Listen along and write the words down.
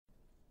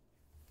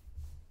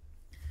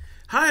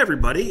Hi,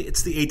 everybody.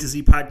 It's the A to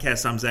Z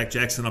podcast. I'm Zach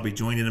Jackson. I'll be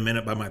joined in a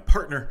minute by my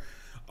partner,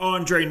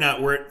 Andre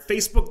Knott. We're at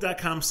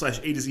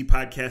facebook.com/A to Z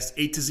podcast.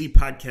 A to Z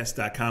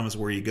podcast.com is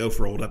where you go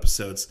for old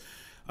episodes.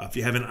 If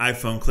you have an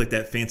iPhone, click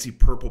that fancy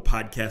purple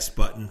podcast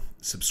button.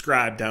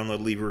 Subscribe,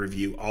 download, leave a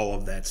review, all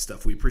of that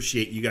stuff. We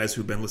appreciate you guys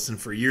who've been listening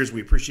for years. We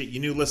appreciate you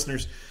new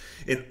listeners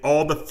and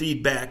all the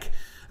feedback.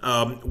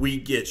 We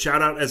get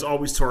shout out as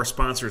always to our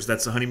sponsors.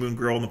 That's the Honeymoon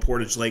Grill in the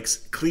Portage Lakes,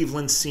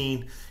 Cleveland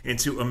Scene, and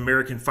to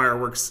American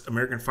Fireworks.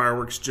 American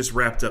Fireworks just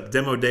wrapped up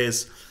demo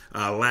days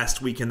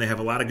last weekend. They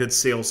have a lot of good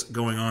sales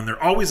going on. They're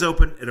always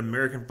open at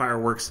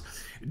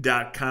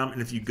AmericanFireworks.com.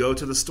 And if you go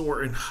to the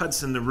store in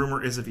Hudson, the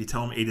rumor is if you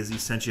tell them A to Z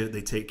sent you,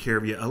 they take care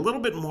of you a little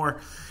bit more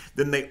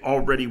than they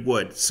already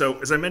would. So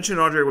as I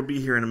mentioned, Andre would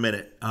be here in a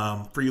minute.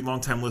 For you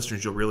longtime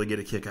listeners, you'll really get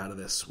a kick out of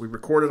this. We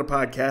recorded a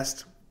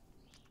podcast.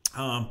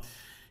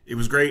 It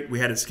was great. We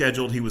had it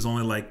scheduled. He was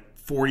only like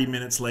 40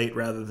 minutes late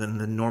rather than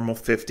the normal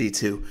 50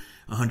 to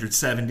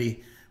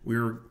 170. We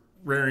were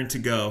raring to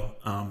go.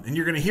 And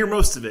you're going to hear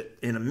most of it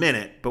in a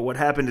minute. But what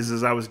happened is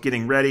as I was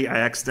getting ready, I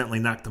accidentally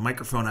knocked the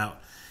microphone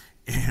out.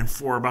 And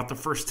for about the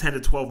first 10 to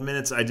 12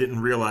 minutes, I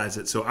didn't realize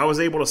it. So I was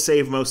able to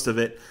save most of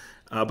it.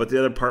 But the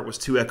other part was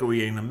too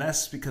echoey and a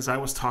mess because I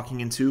was talking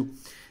into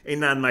a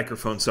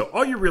non-microphone. So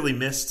all you really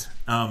missed,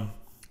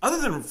 other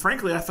than,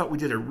 frankly, I thought we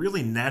did a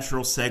really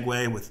natural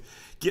segue with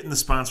getting the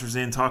sponsors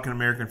in, talking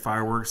American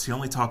Fireworks. He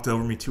only talked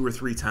over me 2 or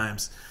 3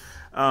 times.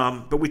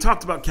 But we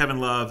talked about Kevin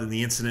Love and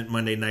the incident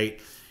Monday night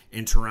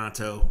in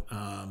Toronto.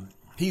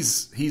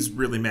 He's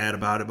really mad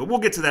about it, but we'll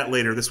get to that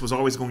later. This was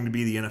always going to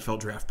be the NFL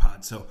Draft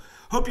Pod. So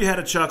hope you had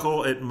a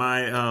chuckle at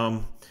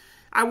my,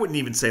 I wouldn't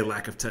even say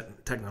lack of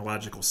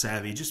technological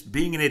savvy, just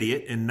being an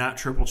idiot and not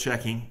triple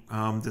checking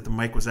that the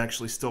mic was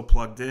actually still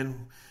plugged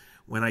in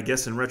when I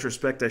guess in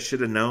retrospect I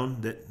should have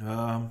known that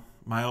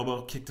my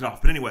elbow kicked it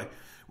off. But anyway,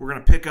 we're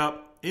going to pick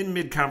up in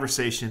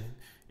mid-conversation,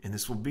 and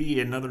this will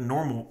be another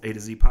normal A to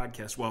Z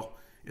podcast. Well,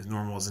 as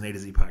normal as an A to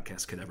Z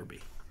podcast could ever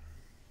be.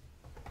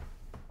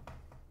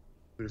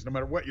 No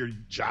matter what your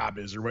job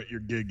is or what your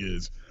gig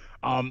is,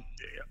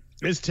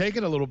 it's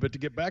taken a little bit to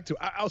get back to.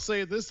 I'll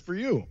say this for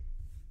you.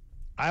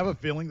 I have a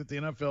feeling that the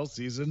NFL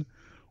season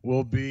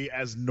will be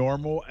as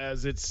normal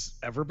as it's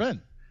ever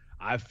been.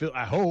 I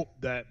hope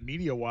that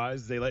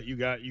media-wise they let you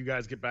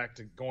guys get back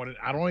to going.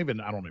 I don't even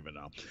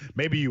know.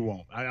 Maybe you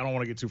won't. I don't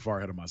want to get too far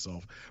ahead of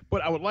myself.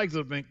 But I would like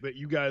to think that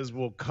you guys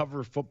will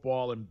cover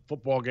football and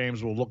football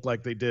games will look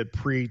like they did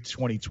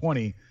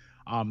pre-2020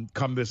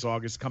 come this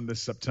August, come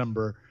this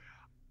September.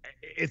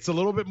 It's a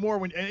little bit more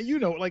when and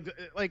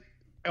like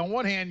on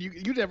one hand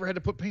you never had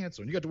to put pants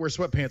on. You got to wear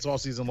sweatpants all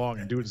season long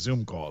and do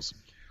Zoom calls,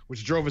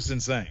 which drove us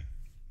insane.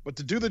 But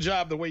to do the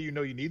job the way you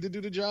need to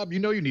do the job, you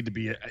need to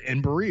be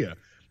in Berea.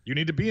 You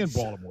need to be in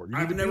Baltimore.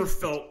 I've never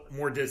felt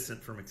more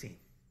distant from a team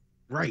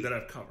that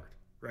I've covered,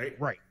 right?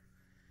 Right.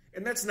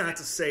 And that's not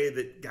to say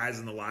that guys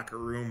in the locker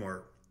room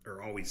are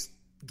always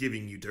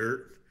giving you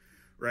dirt,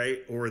 right?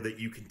 Or that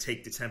you can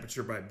take the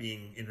temperature by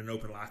being in an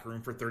open locker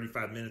room for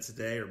 35 minutes a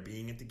day or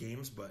being at the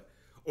games. But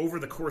over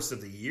the course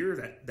of the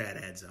year, that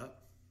adds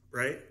up,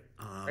 right?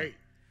 Right.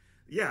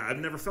 Yeah, I've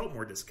never felt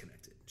more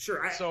disconnected.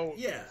 Sure. So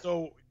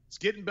it's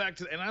getting back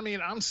to, and I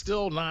mean, I'm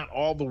still not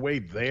all the way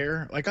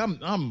there. Like I'm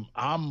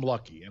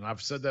lucky, and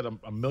I've said that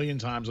a million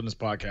times on this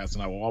podcast,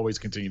 and I will always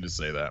continue to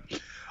say that.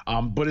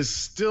 But it's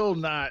still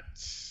not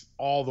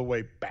all the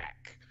way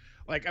back.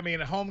 Like, I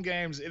mean, at home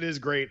games, it is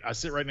great. I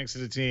sit right next to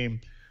the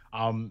team.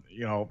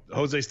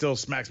 Jose still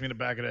smacks me in the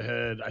back of the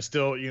head. I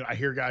still, I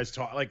hear guys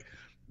talk. Like,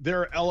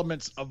 there are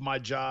elements of my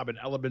job and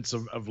elements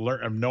of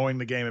knowing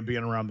the game and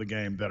being around the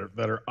game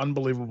that are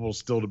unbelievable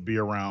still to be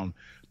around,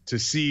 to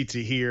see,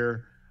 to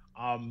hear.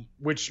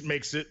 Which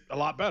makes it a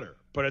lot better.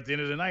 But at the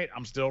end of the night,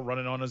 I'm still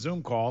running on a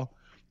Zoom call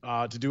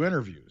to do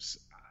interviews.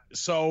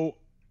 So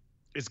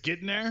it's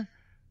getting there,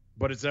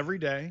 but it's every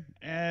day.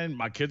 And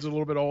my kids are a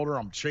little bit older.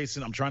 I'm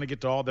trying to get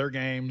to all their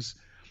games,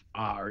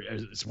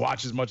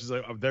 watch as much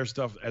of their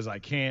stuff as I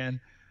can.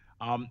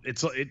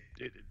 The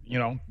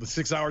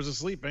 6 hours of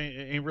sleep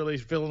ain't really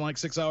feeling like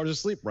 6 hours of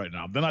sleep right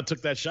now. Then I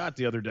took that shot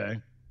the other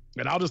day,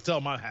 and I'll just tell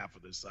my half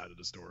of this side of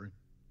the story.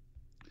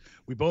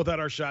 We both had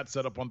our shot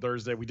set up on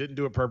Thursday. We didn't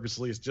do it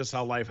purposely. It's just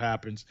how life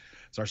happens.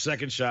 It's our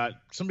second shot.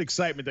 Some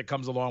excitement that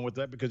comes along with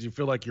that because you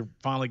feel like you're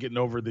finally getting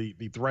over the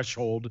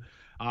threshold.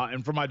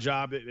 And for my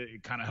job,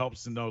 it kind of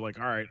helps to know, like,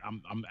 all right,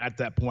 I'm at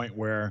that point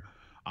where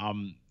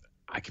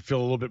I can feel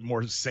a little bit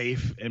more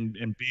safe in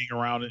being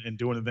around and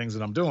doing the things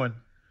that I'm doing.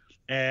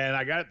 And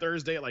I got it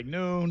Thursday at like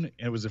noon.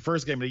 And it was the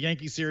first game of the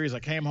Yankee series. I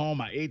came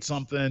home. I ate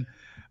something.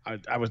 I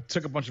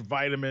took a bunch of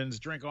vitamins,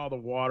 drank all the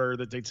water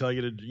that they tell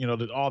you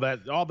to, all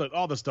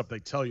the stuff they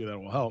tell you that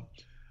will help.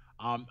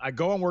 I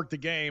go and work the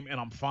game, and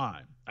I'm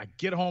fine. I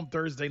get home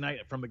Thursday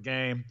night from the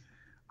game.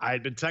 I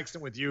had been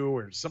texting with you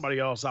or somebody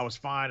else. I was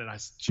fine, and I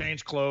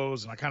changed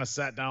clothes, and I kind of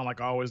sat down like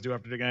I always do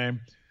after the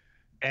game.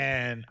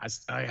 And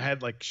I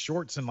had like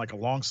shorts and like a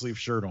long sleeve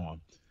shirt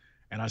on,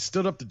 and I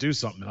stood up to do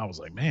something, and I was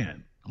like,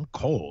 man, I'm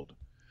cold.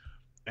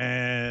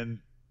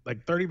 And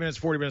like 30 minutes,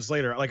 40 minutes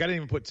later, like I didn't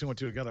even put two and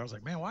two together. I was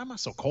like, man, why am I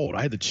so cold?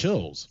 I had the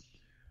chills,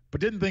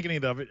 but didn't think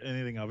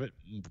anything of it.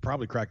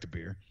 Probably cracked a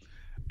beer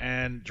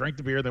and drank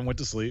the beer, then went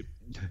to sleep.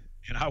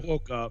 And I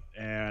woke up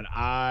and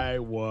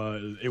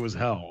it was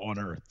hell on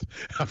earth.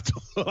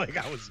 Like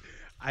I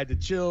had the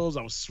chills.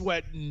 I was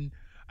sweating.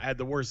 I had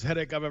the worst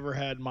headache I've ever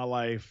had in my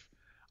life.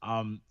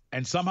 And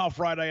somehow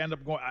Friday I ended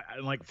up going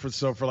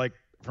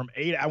from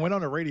 8, I went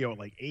on the radio at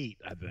like 8,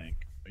 I think.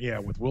 Yeah,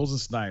 with Wills and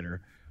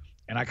Snyder.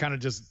 And I kind of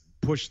just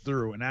pushed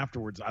through. And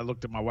afterwards I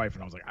looked at my wife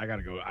and I was like, I got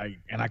to go.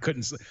 I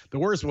couldn't sleep. The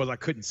worst was I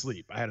couldn't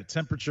sleep. I had a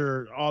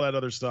temperature, all that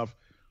other stuff.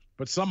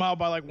 But somehow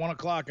by like 1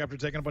 o'clock, after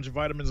taking a bunch of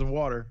vitamins and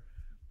water,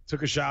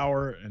 took a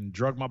shower and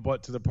drug my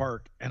butt to the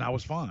park, and I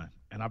was fine.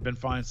 And I've been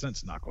fine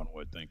since, knock on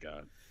wood, thank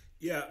God.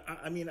 Yeah,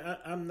 I mean,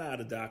 I'm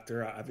not a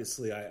doctor.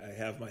 Obviously, I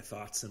have my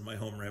thoughts and my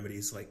home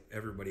remedies like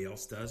everybody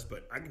else does.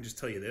 But I can just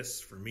tell you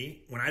this, for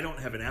me, when I don't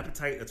have an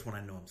appetite, that's when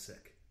I know I'm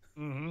sick.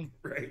 Mm-hmm.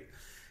 Right?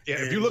 Yeah,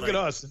 and if you look at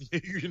us,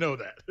 you know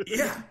that.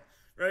 Yeah,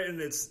 right? And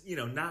it's,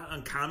 not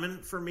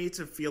uncommon for me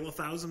to feel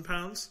 1,000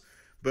 pounds.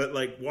 But,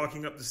 like,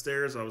 walking up the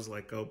stairs, I was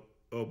like, oh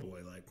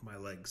boy, like, my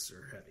legs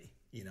are heavy.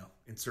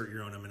 Insert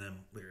your own Eminem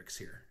lyrics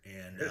here.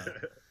 And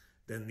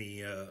then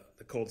the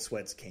cold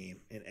sweats came.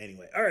 And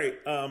anyway, all right.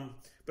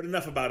 But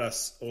enough about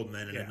us old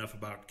men and enough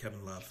about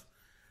Kevin Love.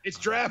 It's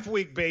draft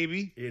week,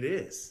 baby. It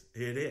is.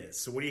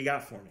 So what do you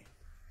got for me?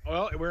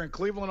 Well, we're in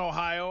Cleveland,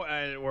 Ohio,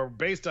 and we're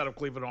based out of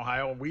Cleveland,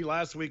 Ohio. And we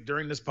last week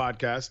during this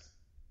podcast,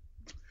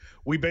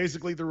 we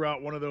basically threw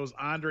out one of those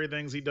Andre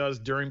things he does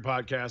during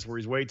podcasts where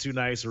he's way too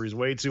nice or he's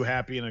way too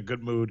happy in a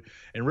good mood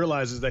and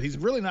realizes that he's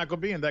really not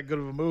going to be in that good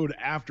of a mood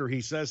after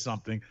he says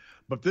something.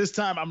 But this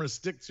time I'm going to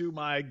stick to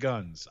my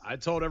guns. I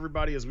told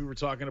everybody as we were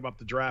talking about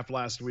the draft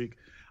last week,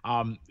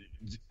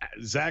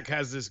 Zach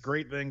has this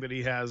great thing that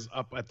he has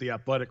up at the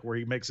Athletic where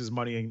he makes his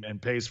money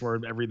and pays for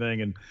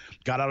everything and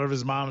got out of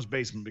his mom's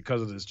basement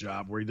because of this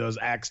job where he does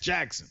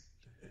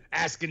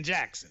Asking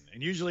Jackson.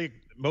 And usually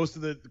most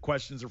of the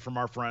questions are from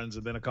our friends,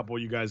 and then a couple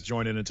of you guys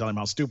join in and tell him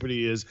how stupid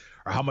he is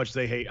or how much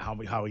they hate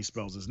how he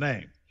spells his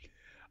name.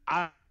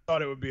 I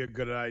thought it would be a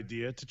good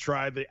idea to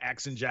try the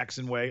Asking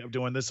Jackson way of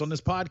doing this on this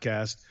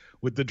podcast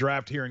with the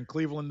draft here in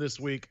Cleveland this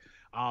week.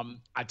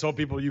 I told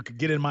people you could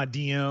get in my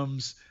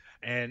DMs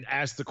and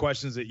ask the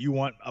questions that you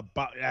want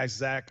ask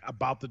Zach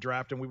about the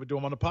draft, and we would do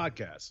them on the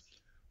podcast.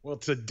 Well,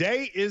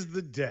 today is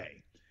the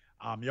day.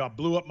 Y'all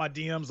blew up my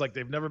DMs like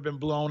they've never been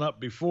blown up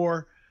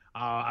before.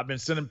 I've been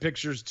sending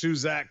pictures to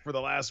Zach for the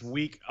last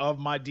week of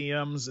my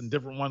DMs and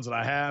different ones that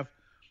I have.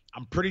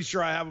 I'm pretty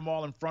sure I have them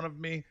all in front of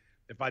me.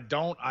 If I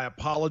don't, I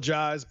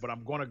apologize, but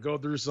I'm going to go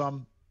through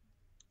some.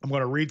 I'm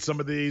going to read some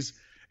of these,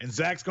 and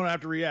Zach's going to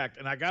have to react.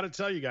 And I got to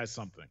tell you guys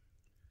something.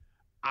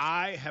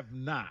 I have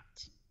not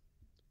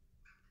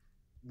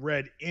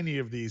read any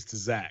of these to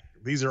Zach.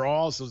 These are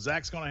all, so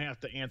Zach's going to have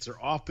to answer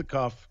off the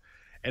cuff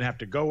and have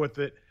to go with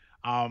it.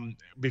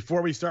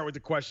 Before we start with the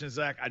questions,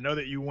 Zach, I know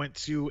that you went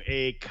to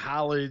a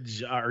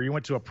college or you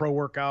went to a pro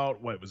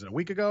workout. What was it, a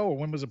week ago, or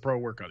when was the pro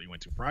workout you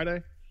went to?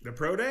 Friday? The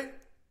pro day?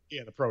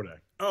 Yeah, the pro day.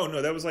 Oh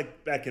no, that was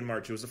like back in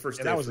March. It was the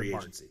first day of free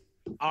agency.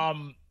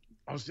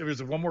 There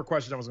was one more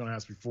question I was going to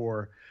ask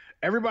before.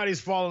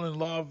 Everybody's falling in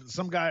love.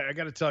 Some guy, I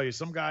got to tell you,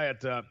 some guy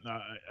at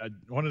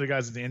one of the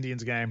guys at the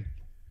Indians game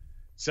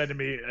said to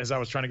me as I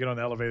was trying to get on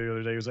the elevator the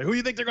other day, he was like, "Who do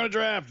you think they're going to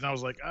draft?" And I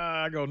was like,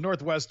 "I go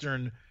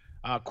Northwestern."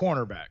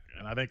 Cornerback,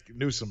 and I think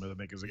Newsome,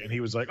 and he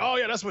was like, "Oh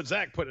yeah, that's what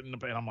Zach put in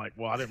the." And I'm like,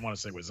 "Well, I didn't want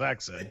to say what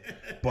Zach said,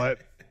 but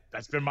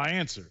that's been my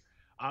answer."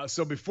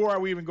 So before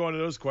we even go into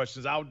those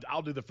questions,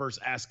 I'll do the first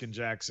Asking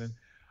Jackson.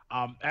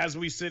 As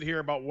we sit here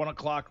about 1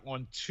 o'clock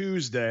on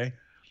Tuesday,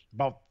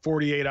 about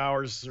 48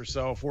 hours or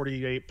so,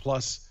 48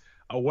 plus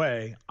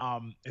away,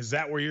 is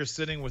that where you're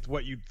sitting with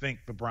what you think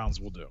the Browns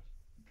will do?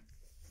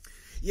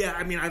 Yeah,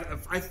 I mean,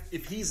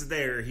 if he's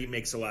there, he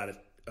makes a lot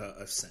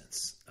of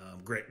sense.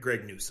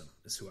 Greg Newsome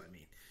is who I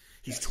mean.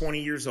 He's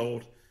 20 years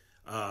old,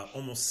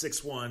 almost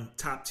 6'1",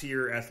 top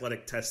tier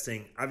athletic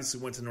testing. Obviously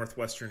went to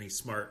Northwestern. He's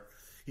smart.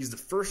 He's the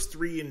first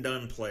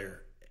 3-and-done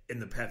player in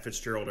the Pat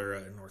Fitzgerald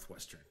era in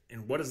Northwestern.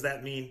 And what does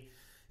that mean?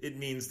 It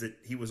means that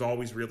he was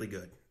always really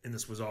good, and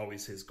this was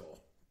always his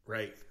goal,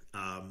 right?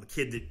 A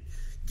kid that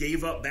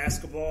gave up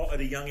basketball at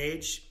a young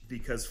age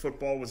because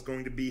football was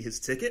going to be his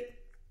ticket.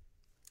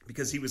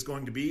 Because he was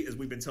going to be, as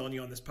we've been telling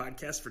you on this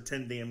podcast for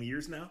 10 damn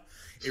years now,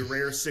 a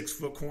rare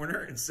 6-foot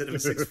corner instead of a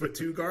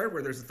 6'2" guard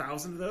where there's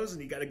 1,000 of those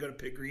and you got to go to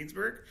Pitt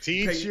Greensburg.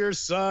 Teach your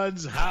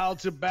sons how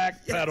to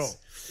backpedal.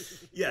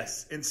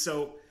 Yes. And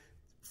so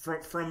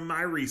from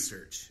my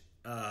research,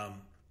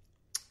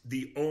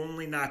 the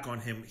only knock on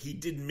him, he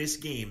did miss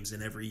games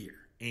in every year.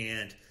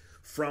 And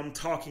from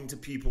talking to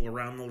people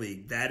around the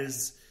league, that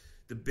is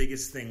the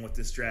biggest thing with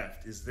this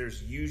draft is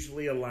there's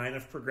usually a line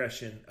of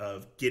progression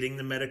of getting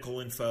the medical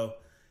info,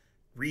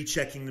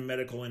 rechecking the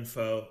medical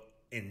info,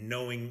 and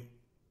knowing,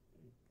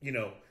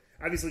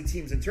 obviously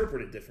teams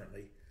interpret it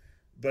differently,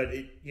 but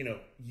it,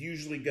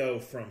 usually go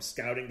from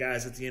scouting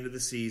guys at the end of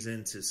the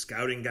season to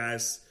scouting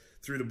guys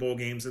through the bowl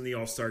games and the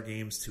All-Star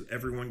games to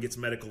everyone gets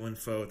medical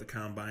info at the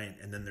combine,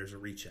 and then there's a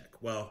recheck.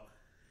 Well,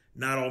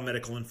 not all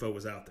medical info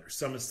was out there.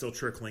 Some is still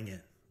trickling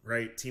in,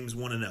 right? Teams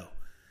want to know.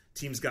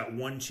 Teams got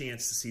one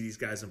chance to see these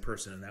guys in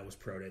person, and that was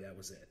pro day. That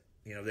was it.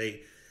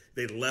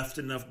 They left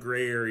enough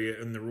gray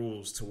area in the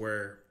rules to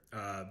where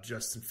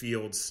Justin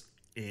Fields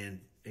and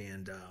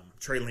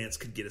Trey Lance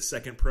could get a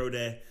second pro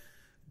day,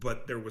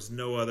 but there was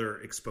no other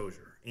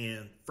exposure.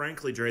 And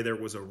frankly, Dre, there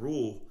was a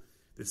rule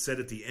that said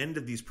at the end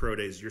of these pro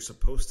days, you're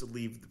supposed to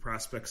leave the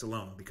prospects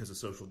alone because of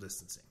social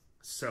distancing.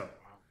 So,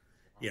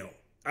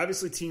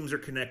 obviously teams are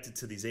connected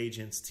to these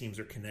agents. Teams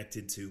are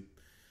connected to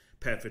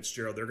Pat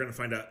Fitzgerald. They're going to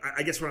find out.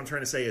 I guess what I'm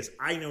trying to say is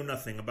I know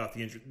nothing about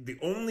the injury. The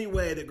only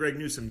way that Greg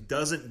Newsome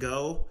doesn't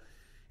go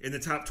in the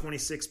top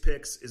 26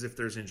 picks is if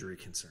there's injury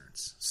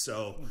concerns.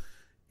 So,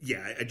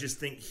 yeah, I just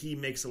think he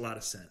makes a lot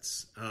of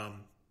sense.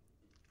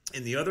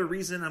 And the other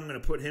reason I'm going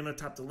to put him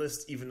atop the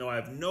list, even though I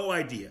have no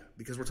idea,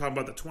 because we're talking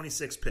about the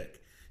 26th pick,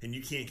 and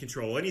you can't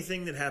control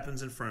anything that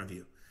happens in front of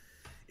you,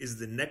 is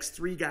the next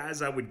three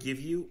guys I would give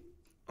you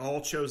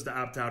all chose to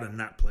opt out and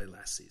not play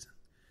last season.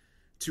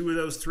 Two of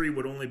those three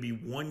would only be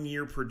 1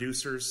 year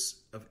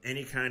producers of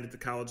any kind at the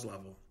college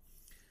level.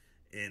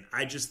 And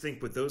I just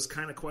think with those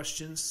kind of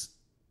questions,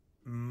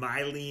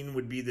 my lean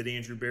would be that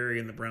Andrew Berry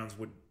and the Browns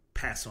would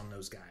pass on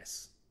those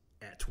guys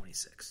at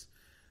 26.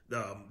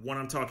 The one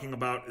I'm talking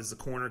about is the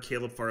corner,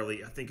 Caleb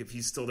Farley. I think if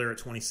he's still there at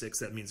 26,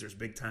 that means there's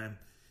big-time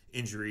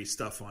injury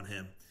stuff on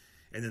him.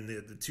 And then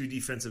the two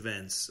defensive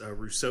ends,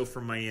 Rousseau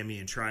from Miami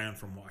and Tryon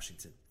from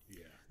Washington. Yeah.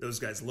 Those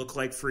guys look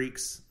like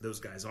freaks. Those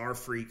guys are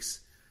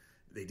freaks.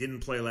 They didn't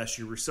play last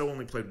year. Rousseau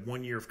only played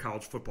 1 year of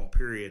college football,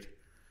 period.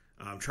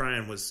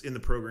 Tryon was in the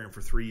program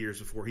for 3 years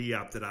before he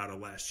opted out of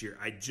last year.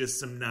 I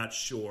just am not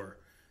sure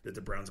that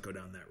the Browns go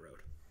down that road.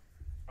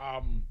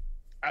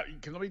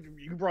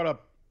 You brought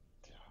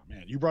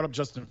up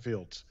Justin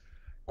Fields.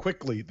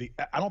 Quickly,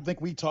 I don't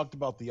think we talked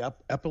about the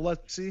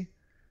epilepsy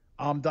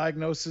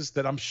diagnosis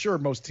that I'm sure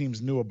most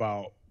teams knew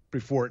about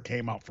before it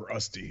came out for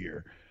us to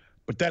hear.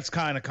 But that's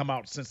kind of come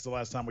out since the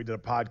last time we did a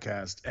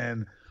podcast.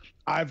 And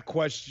I've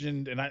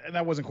questioned, and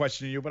I wasn't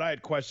questioning you, but I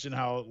had questioned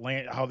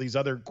how these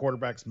other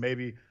quarterbacks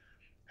maybe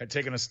had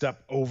taken a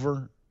step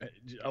over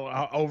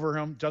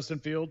him, Justin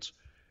Fields.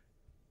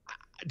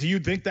 Do you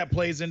think that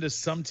plays into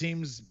some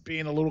teams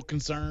being a little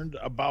concerned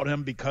about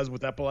him because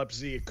with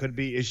epilepsy, it could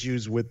be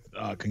issues with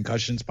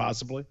concussions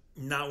possibly?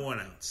 Not 1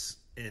 ounce.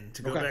 And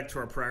to go back to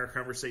our prior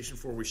conversation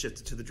before we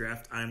shifted to the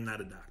draft, I'm not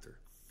a doctor.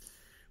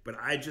 But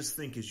I just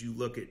think as you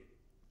look at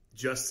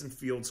Justin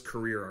Fields'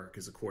 career arc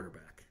as a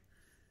quarterback,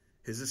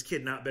 has this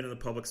kid not been in the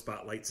public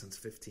spotlight since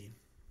 15?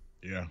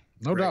 Yeah,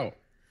 no doubt.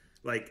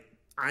 Like,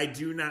 I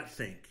do not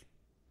think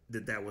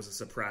that was a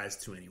surprise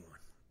to anyone.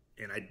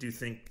 And I do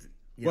think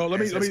let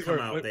me ask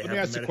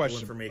the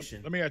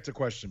question. Let me ask the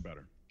question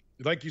better.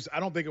 Like you said, I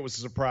don't think it was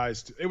a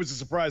surprise. It was a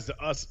surprise to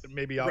us,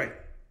 maybe out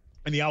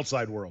in the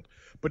outside world.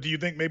 But do you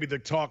think maybe the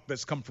talk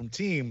that's come from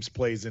teams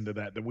plays into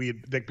that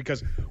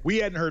because we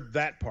hadn't heard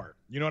that part?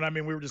 You know what I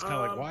mean? We were just kind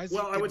of like, why is it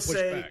getting pushed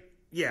back?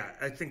 Yeah,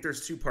 I think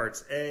there's two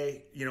parts.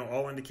 A,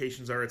 all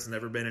indications are it's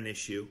never been an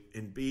issue.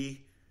 And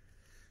B,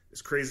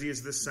 as crazy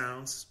as this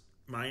sounds,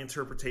 my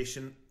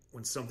interpretation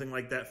when something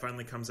like that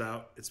finally comes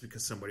out, it's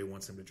because somebody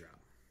wants him to drop.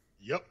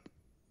 Yep.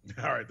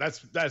 All right,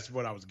 that's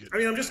what I was getting. I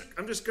mean, I'm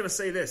just gonna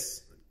say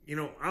this.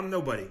 I'm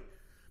nobody,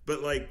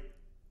 but like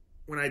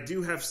when I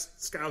do have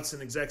scouts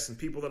and execs and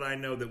people that I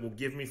know that will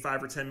give me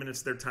 5 or 10 minutes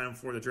of their time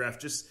before the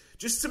draft,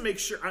 just to make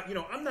sure.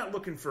 I'm not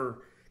looking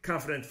for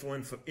confidential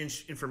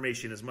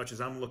information as much as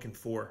I'm looking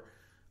for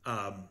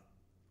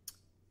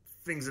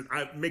things that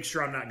I make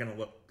sure I'm not going to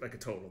look like a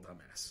total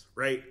dumbass,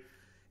 right?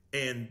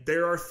 And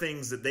there are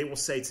things that they will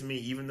say to me,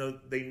 even though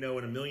they know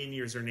in a million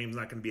years their name's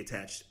not going to be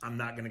attached. I'm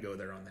not going to go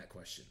there on that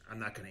question. I'm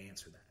not going to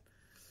answer that.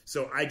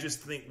 So I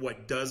just think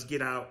what does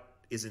get out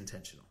is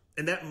intentional.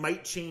 And that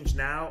might change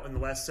now in the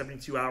last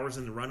 72 hours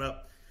in the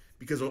run-up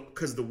because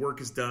the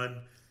work is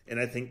done, and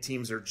I think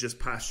teams are just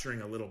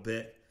posturing a little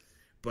bit.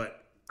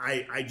 But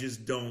I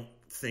just don't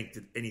think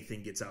that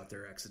anything gets out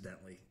there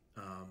accidentally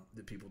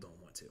that people don't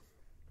want to.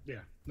 Yeah.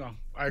 No,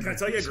 I agree. Can I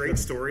tell you a great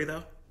story,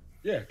 though?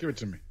 Yeah, give it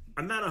to me.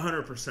 I'm not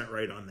 100%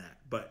 right on that,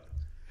 but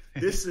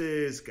this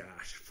is,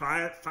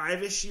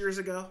 five-ish years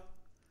ago.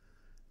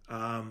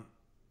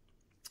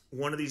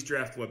 One of these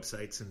draft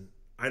websites, and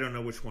I don't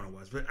know which one it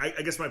was, but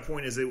I guess my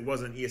point is it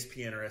wasn't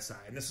ESPN or SI,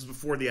 and this was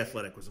before The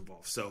Athletic was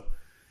involved. So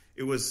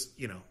it was,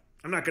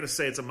 I'm not going to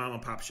say it's a mom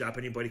and pop shop.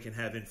 Anybody can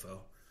have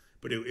info,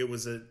 but it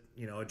was a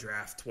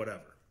draft,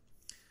 whatever.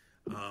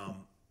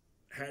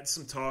 Had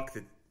some talk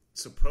that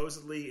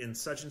supposedly in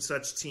such and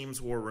such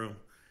team's war room,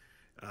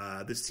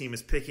 this team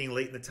is picking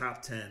late in the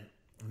top 10,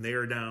 and they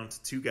are down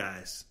to 2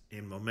 guys,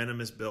 and momentum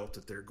is built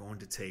that they're going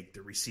to take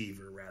the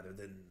receiver rather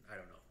than,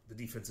 the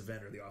defensive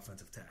end or the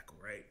offensive tackle,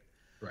 right?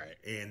 Right.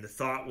 And the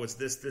thought was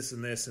this,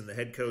 and this, and the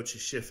head coach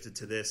has shifted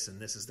to this, and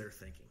this is their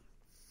thinking.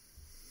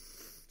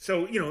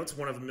 So, it's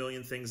one of a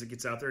million things that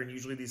gets out there, and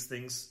usually these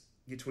things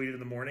get tweeted in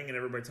the morning, and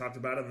everybody talked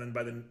about it, and then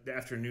by the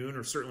afternoon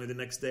or certainly the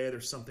next day,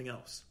 there's something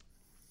else.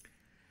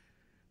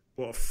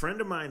 Well, a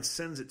friend of mine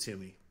sends it to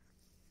me.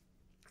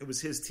 It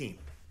was his team.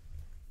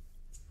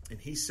 And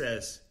he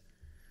says,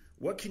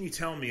 what can you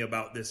tell me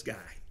about this guy,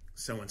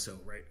 so-and-so,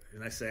 right?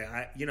 And I say,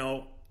 I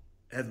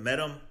have met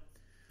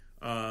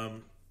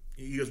him.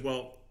 He goes,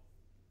 well,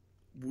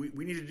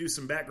 we need to do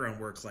some background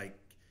work. Like,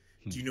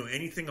 do you know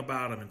anything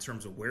about him in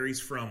terms of where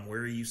he's from,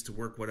 where he used to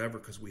work, whatever,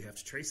 because we have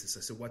to trace this. I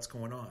said, what's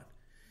going on?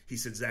 He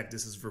said, Zach,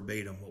 this is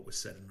verbatim what was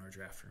said in our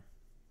draft room.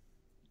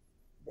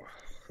 Wow.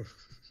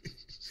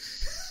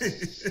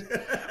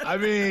 I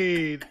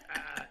mean,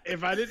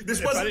 if I didn't,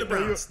 this wasn't the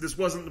Browns. This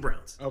wasn't the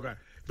Browns. Okay,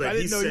 but I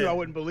didn't know you, I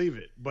wouldn't believe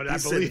it. But I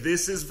believe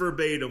this is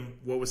verbatim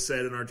what was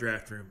said in our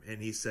draft room, and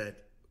he said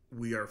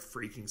we are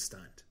freaking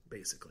stunned,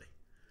 basically.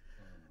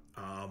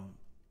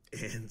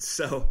 And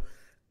so,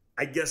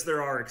 I guess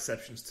there are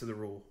exceptions to the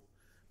rule,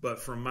 but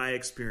from my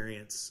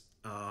experience,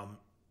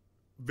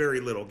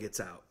 very little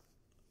gets out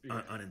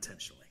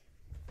unintentionally.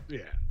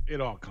 Yeah,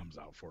 it all comes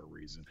out for a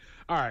reason.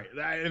 All right,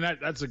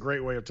 that's a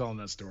great way of telling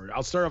that story.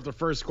 I'll start off the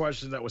first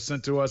question that was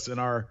sent to us in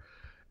our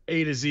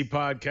A to Z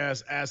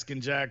podcast,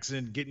 Asking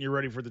Jackson, getting you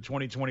ready for the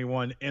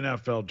 2021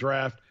 NFL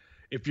Draft.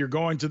 If you're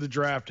going to the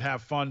draft,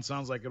 have fun.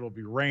 Sounds like it'll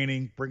be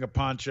raining. Bring a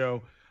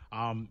poncho.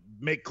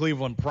 Make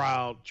Cleveland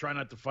proud. Try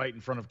not to fight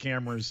in front of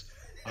cameras,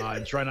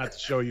 and try not to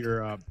show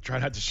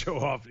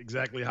off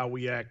exactly how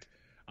we act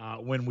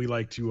when we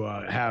like to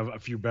have a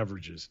few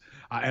beverages.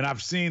 And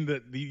I've seen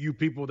that you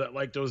people that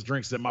like those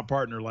drinks that my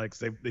partner likes,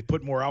 they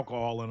put more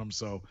alcohol in them.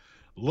 So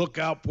look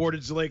out,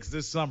 Portage Lakes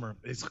this summer.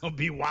 It's going to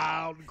be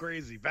wild and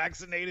crazy.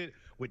 Vaccinated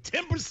with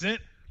 10%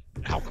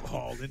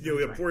 alcohol.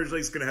 Portage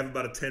Lake's going to have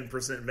about a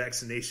 10%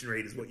 vaccination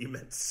rate is what you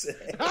meant to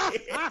say.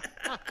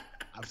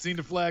 I've seen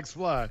the flags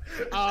fly.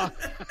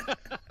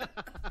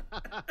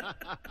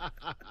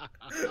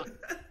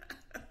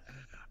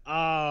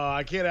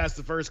 I can't ask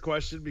the first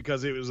question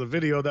because it was a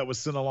video that was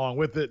sent along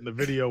with it, and the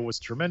video was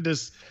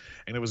tremendous,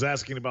 and it was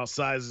asking about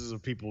sizes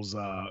of people's.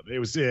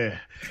 We'll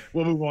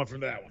move on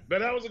from that one. But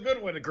that was a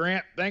good one,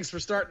 Grant. Thanks for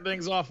starting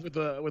things off with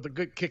a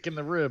good kick in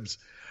the ribs.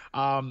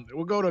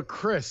 We'll go to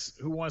Chris,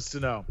 who wants to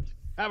know.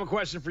 I have a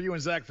question for you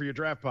and Zach for your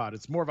draft pod.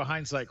 It's more of a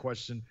hindsight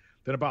question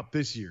than about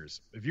this year's.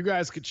 If you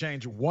guys could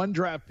change one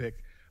draft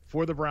pick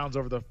for the Browns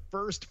over the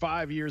first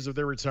 5 years of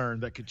their return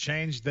that could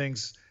change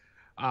things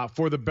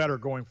for the better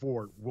going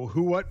forward,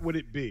 what would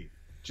it be?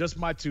 Just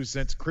my 2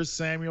 cents. Chris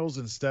Samuels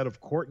instead of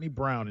Courtney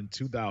Brown in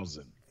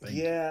 2000.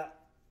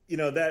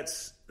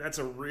 That's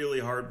a really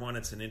hard one.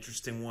 It's an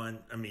interesting one.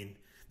 I mean,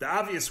 the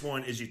obvious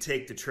one is you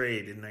take the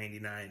trade in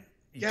 99.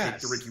 You take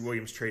the Ricky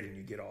Williams trade and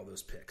you get all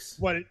those picks.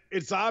 But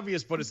it's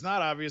obvious, but it's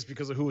not obvious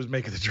because of who was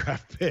making the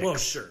draft picks. Well,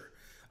 sure.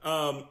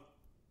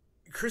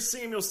 Chris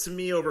Samuels to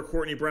me over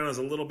Courtney Brown is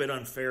a little bit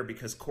unfair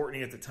because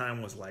Courtney at the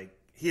time was like,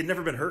 he had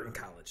never been hurt in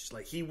college.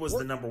 Like, he was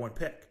the number one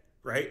pick,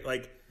 right?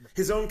 Like,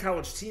 his own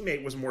college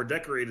teammate was more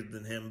decorated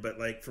than him, but,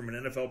 like, from an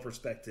NFL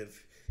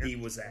perspective, he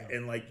was at.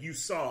 And, like, you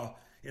saw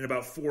in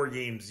about 4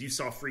 games, you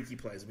saw freaky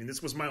plays. I mean,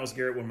 this was Myles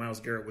Garrett when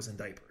Myles Garrett was in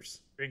diapers,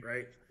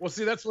 right? Well,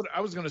 see, that's what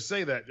I was going to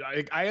say. That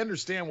I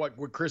understand what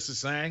Chris is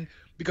saying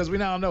because we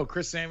now know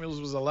Chris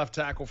Samuels was a left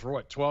tackle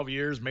for, 12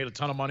 years, made a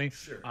ton of money,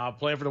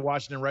 playing for the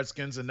Washington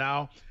Redskins, and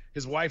now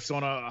his wife's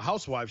on a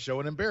housewife show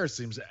and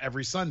embarrasses him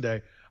every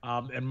Sunday.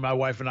 And my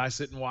wife and I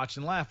sit and watch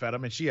and laugh at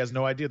him, and she has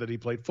no idea that he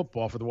played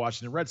football for the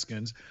Washington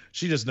Redskins.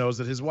 She just knows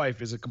that his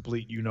wife is a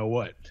complete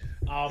you-know-what.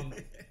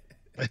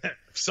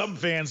 Some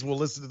fans will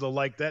listen to the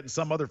like that, and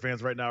some other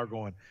fans right now are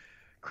going,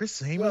 Chris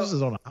Samuels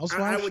is on a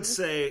housewife show?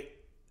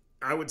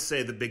 I would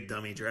say the big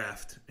dummy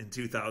draft in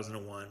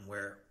 2001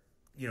 where,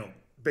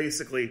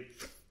 basically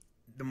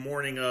the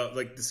morning of,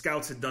 like, the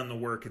scouts had done the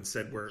work and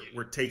said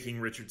we're taking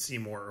Richard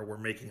Seymour or we're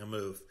making a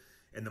move.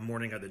 And the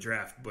morning of the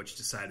draft, Butch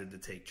decided to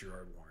take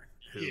Gerard Warren.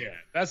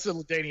 That's the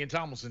LaDainian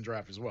Tomlinson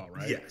draft as well,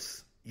 right?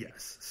 Yes.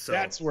 So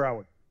that's where I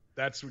would.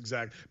 That's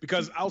exactly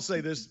because I'll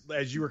say this,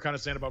 as you were kind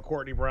of saying about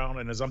Courtney Brown,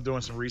 and as I'm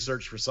doing some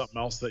research for something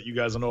else that you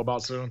guys will know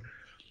about soon.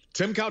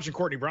 Tim Couch and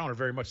Courtney Brown are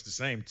very much the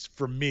same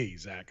for me,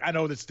 Zach. I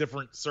know that's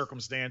different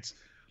circumstance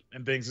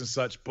and things and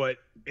such, but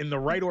in the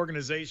right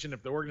organization,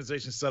 if the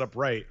organization's set up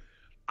right,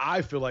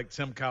 I feel like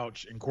Tim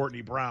Couch and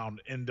Courtney Brown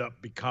end up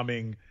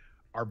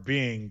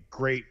being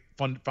great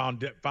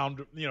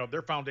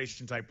they're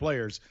foundation type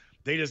players.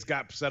 They just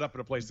got set up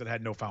in a place that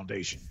had no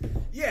foundation.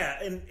 Yeah,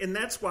 and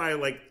that's why,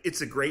 like,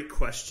 it's a great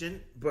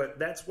question, but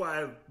that's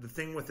why the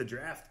thing with the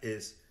draft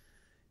is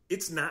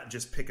it's not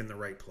just picking the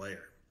right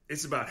player.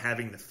 It's about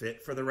having the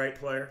fit for the right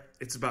player.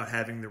 It's about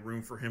having the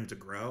room for him to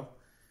grow.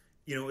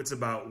 It's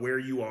about where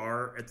you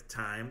are at the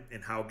time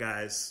and how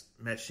guys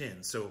mesh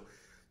in. So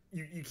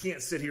you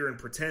can't sit here and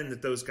pretend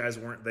that those guys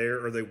weren't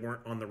there or they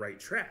weren't on the right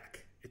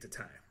track at the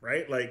time,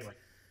 right? Like,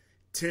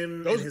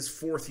 Tim, in his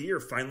 4th year,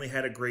 finally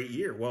had a great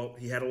year. Well,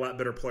 he had a lot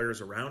better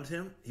players around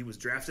him. He was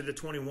drafted at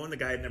 21. The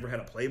guy had never had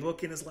a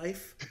playbook in his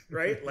life,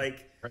 right?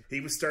 Like, he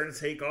was starting to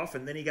take off,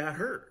 and then he got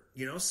hurt,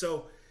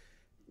 So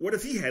what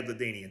if he had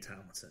LaDainian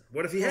Tomlinson?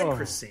 What if he had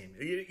Chris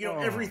Samuels?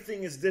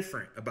 Everything is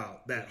different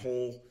about that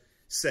whole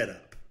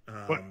setup.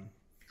 But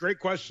great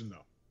question,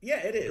 though. Yeah,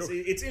 it is.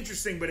 It's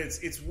interesting, but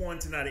it's one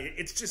to not.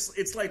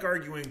 It's like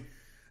arguing,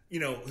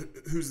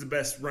 who's the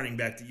best running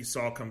back that you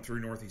saw come through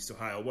Northeast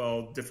Ohio.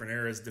 Well, different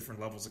eras,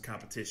 different levels of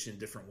competition,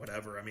 different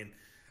whatever. I mean,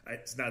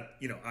 it's not.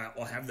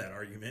 I'll have that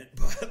argument,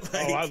 but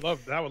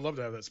I would love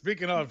to have that.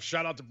 Speaking of,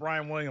 shout out to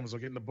Brian Williams. We're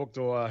getting the book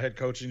to a head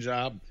coaching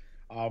job.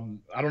 I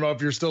don't know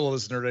if you're still a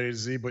listener to A to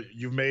Z, but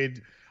you've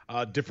made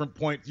different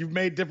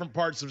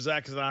parts of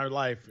Zach and our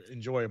life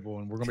enjoyable,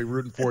 and we're going to be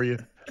rooting for you.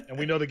 And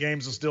we know the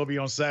games will still be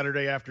on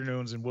Saturday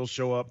afternoons, and we'll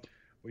show up.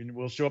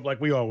 We'll show up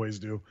like we always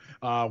do,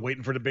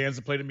 waiting for the bands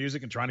to play the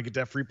music and trying to get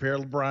that free pair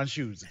of LeBron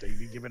shoes that they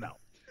be giving out.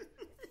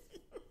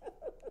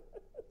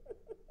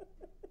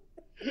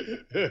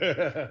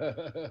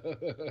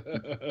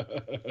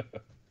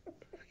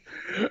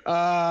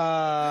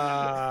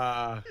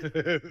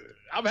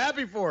 I'm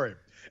happy for him.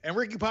 And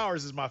Ricky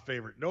Powers is my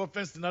favorite. No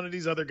offense to none of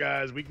these other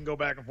guys. We can go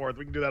back and forth.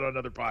 We can do that on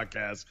another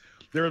podcast.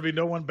 There would be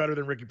no one better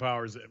than Ricky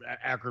Powers at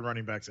Akron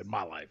running backs in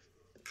my life.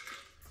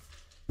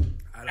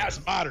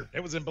 That's modern.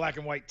 It was in black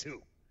and white too.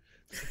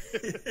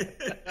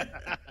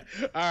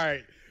 All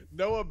right.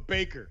 Noah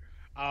Baker.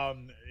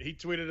 He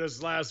tweeted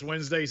us last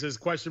Wednesday. He says,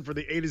 question for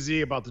the A to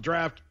Z about the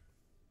draft.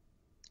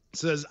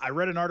 Says, I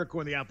read an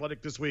article in The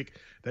Athletic this week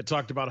that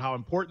talked about how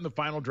important the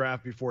final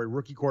draft before a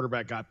rookie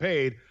quarterback got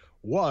paid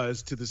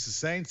was to the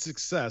sustained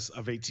success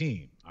of a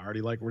team. I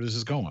already like where this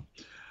is going.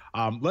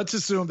 Let's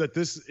assume that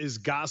this is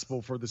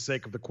gospel for the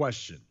sake of the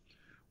question.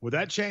 Would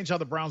that change how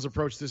the Browns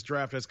approach this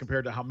draft as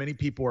compared to how many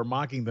people are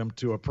mocking them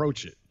to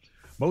approach it?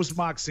 Most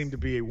mocks seem to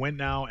be a win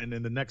now and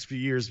in the next few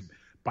years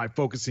by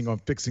focusing on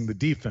fixing the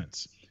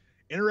defense.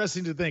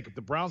 Interesting to think if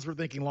the Browns were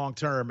thinking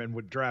long-term and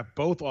would draft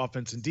both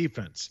offense and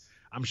defense.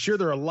 I'm sure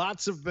there are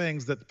lots of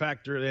things that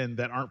factor in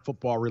that aren't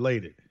football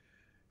related.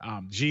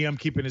 GM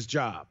keeping his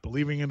job,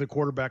 believing in the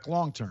quarterback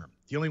long-term,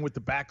 dealing with the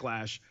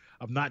backlash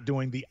of not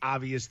doing the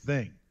obvious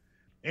thing.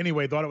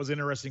 Anyway, thought it was an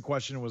interesting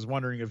question and was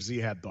wondering if Z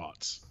had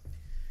thoughts.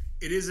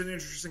 It is an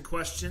interesting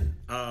question.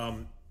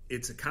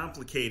 It's a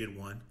complicated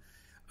one.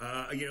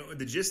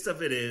 The gist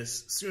of it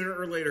is sooner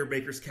or later,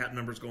 Baker's cap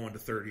number is going to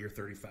 30 or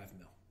 35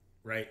 mil,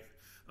 right?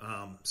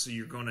 So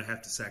you're going to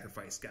have to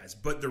sacrifice guys.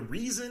 But the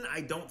reason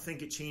I don't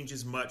think it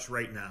changes much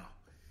right now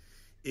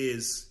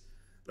is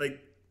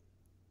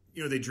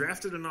they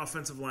drafted an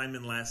offensive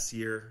lineman last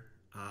year.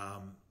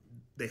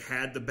 They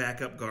had the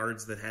backup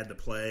guards that had to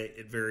play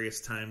at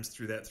various times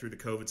through the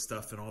COVID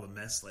stuff and all the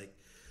mess.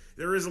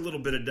 There is a little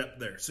bit of depth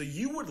there. So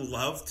you would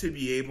love to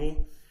be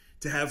able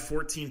to have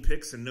 14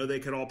 picks and know they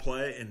could all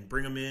play and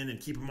bring them in and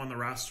keep them on the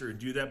roster and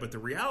do that. But the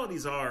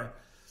realities are,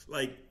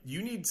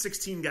 you need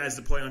 16 guys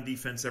to play on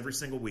defense every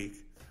single week.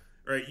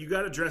 Right? You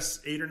got to dress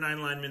 8 or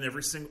 9 linemen,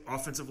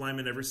 offensive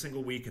linemen every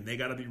single week, and they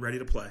got to be ready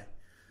to play.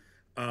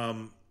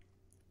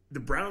 The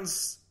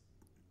Browns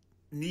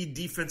need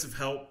defensive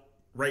help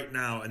right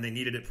now, and they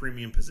need it at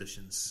premium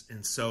positions.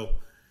 And so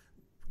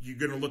you're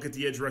going to look at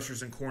the edge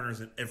rushers and corners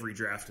in every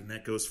draft, and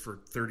that goes for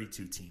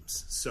 32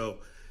 teams. So,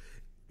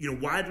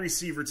 wide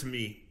receiver to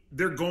me,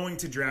 they're going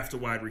to draft a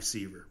wide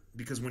receiver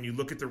because when you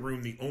look at the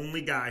room, the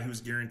only guy who's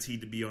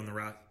guaranteed to be on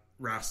the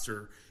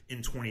roster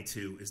in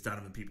 22 is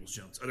Donovan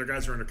Peoples-Jones. Other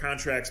guys are under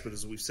contracts, but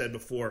as we've said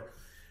before,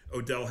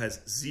 Odell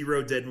has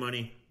 0 dead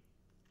money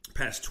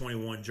past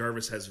 21.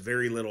 Jarvis has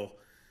very little.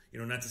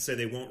 Not to say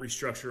they won't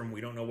restructure him.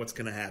 We don't know what's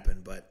going to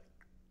happen, but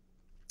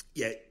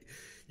yeah,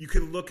 you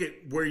can look at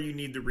where you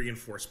need the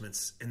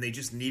reinforcements, and they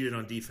just need it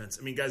on defense.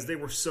 I mean, guys, they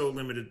were so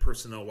limited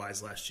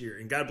personnel-wise last year,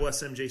 and God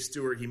bless M.J.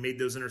 Stewart. He made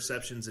those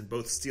interceptions in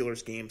both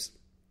Steelers games,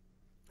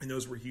 and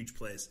those were huge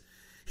plays.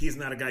 He's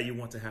not a guy you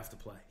want to have to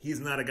play. He's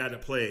not a guy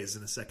that plays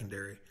in the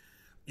secondary,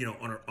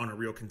 on a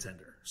real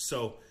contender.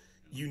 So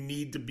you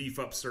need to beef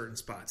up certain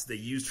spots. They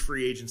used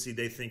free agency,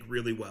 they think,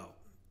 really well.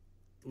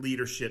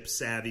 Leadership,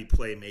 savvy,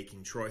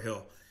 playmaking, Troy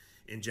Hill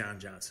and John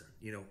Johnson.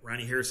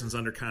 Ronnie Harrison's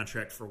under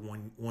contract for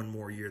one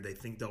more year. They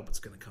think Delpit's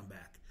going to come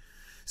back.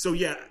 So,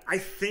 yeah, I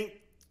think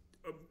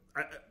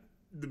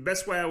the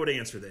best way I would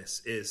answer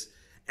this is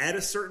at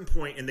a certain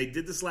point, and they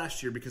did this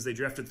last year because they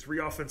drafted 3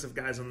 offensive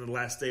guys on the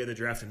last day of the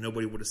draft, and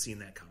nobody would have seen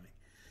that coming.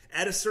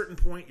 At a certain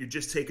point, you're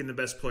just taking the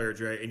best player,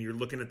 Dre, and you're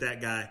looking at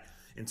that guy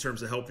in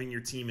terms of helping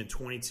your team in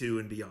 22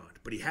 and beyond.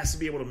 But he has to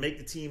be able to make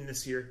the team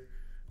this year,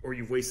 or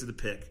you've wasted the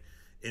pick.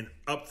 And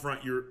up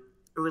front,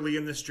 early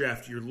in this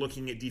draft, you're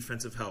looking at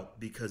defensive help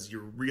because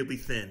you're really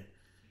thin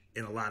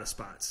in a lot of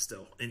spots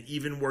still. And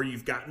even where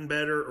you've gotten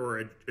better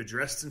or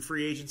addressed in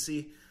free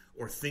agency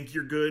or think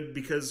you're good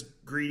because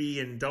Greedy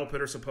and Delpit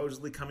are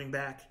supposedly coming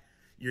back,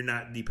 you're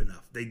not deep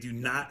enough. They do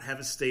not have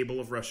a stable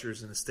of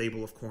rushers and a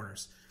stable of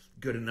corners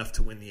good enough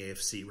to win the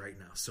AFC right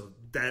now. So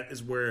that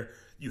is where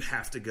you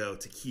have to go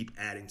to keep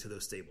adding to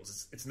those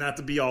stables. It's not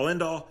the be-all,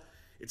 end-all.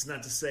 It's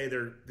not to say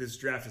this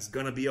draft is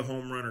going to be a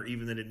home run or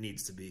even that it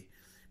needs to be.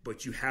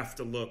 But you have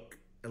to look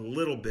a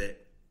little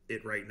bit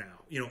at right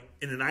now.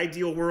 In an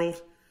ideal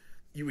world,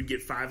 you would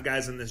get 5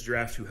 guys in this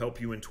draft who help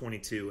you in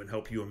 22 and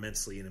help you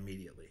immensely and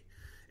immediately.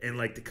 And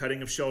the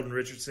cutting of Sheldon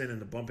Richardson and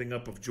the bumping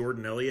up of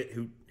Jordan Elliott,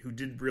 who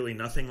did really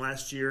nothing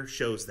last year,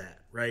 shows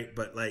that, right?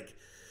 But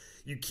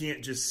you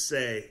can't just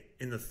say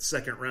in the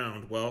second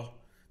round, well,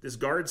 this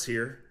guard's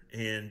here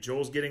and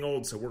Joel's getting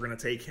old, so we're going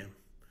to take him.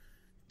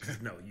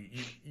 No,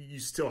 you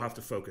still have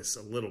to focus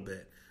a little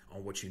bit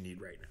on what you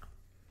need right now.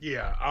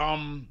 Yeah,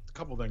 a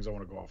couple of things I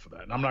want to go off of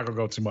that, and I'm not going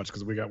to go too much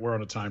because we're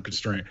on a time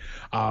constraint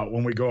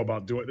when we go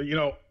about doing.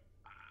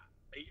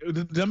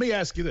 Let me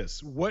ask you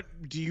this: what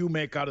do you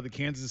make out of the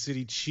Kansas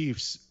City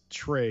Chiefs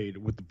trade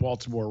with the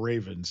Baltimore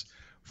Ravens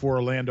for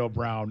Orlando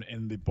Brown,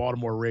 and the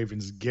Baltimore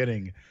Ravens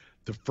getting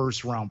the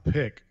first round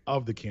pick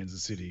of the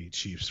Kansas City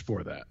Chiefs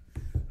for that?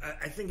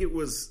 I think it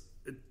was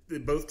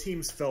both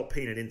teams felt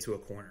painted into a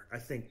corner. I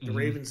think the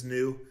Ravens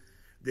knew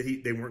that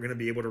they weren't going to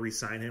be able to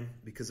re-sign him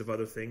because of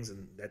other things,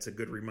 and that's a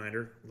good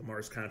reminder,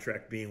 Lamar's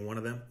contract being one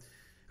of them.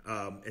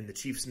 And the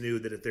Chiefs knew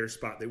that at their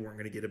spot they weren't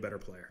going to get a better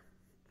player,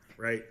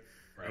 right?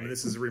 I mean,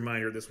 this is a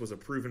reminder. This was a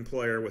proven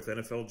player with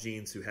NFL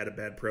genes who had a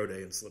bad pro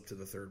day and slipped to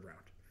the third round.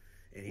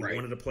 And he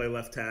wanted to play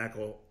left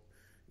tackle.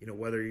 You know,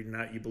 whether or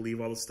not you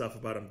believe all the stuff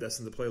about him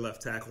destined to play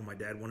left tackle, my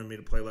dad wanted me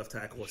to play left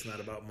tackle. It's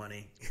not about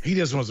money. He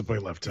just wants to play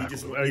left tackle.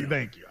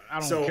 Thank you. I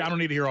don't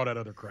need to hear all that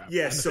other crap.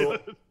 Yeah, so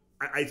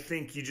I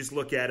think you just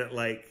look at it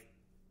like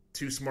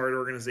two smart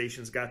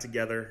organizations got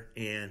together,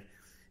 and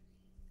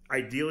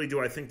ideally,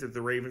 do I think that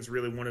the Ravens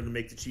really wanted to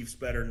make the Chiefs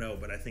better? No,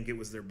 but I think it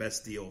was their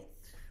best deal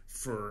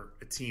for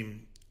a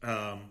team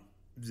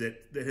that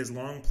has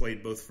long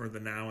played both for the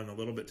now and a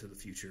little bit to the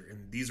future.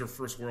 And these are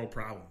first world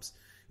problems.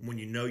 When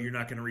you know you're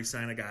not going to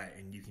re-sign a guy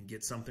and you can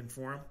get something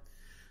for him.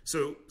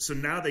 So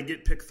now they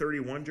get pick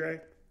 31, Jay.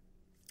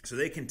 So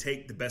they can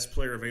take the best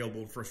player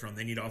available in first round.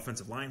 They need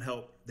offensive line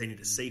help. They need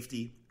a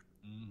safety.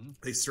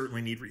 They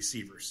certainly need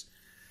receivers.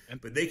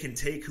 But they can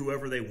take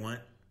whoever they want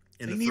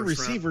in the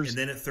first round. And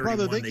then at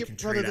 31, they can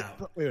trade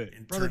out.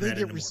 They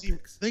get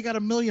receivers. They got a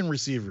million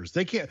receivers.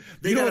 They can't.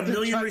 They got a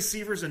million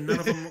receivers and none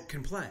of them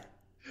can play.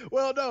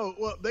 Well, no.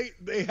 Well,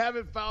 they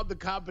haven't found the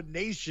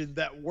combination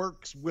that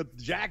works with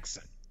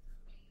Jackson.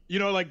 You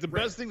know, like the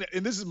best thing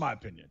and this is my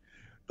opinion,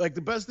 like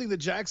the best thing that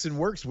Jackson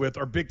works with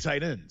are big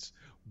tight ends.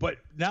 But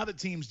now that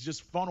teams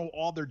just funnel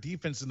all their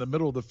defense in the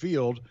middle of the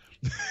field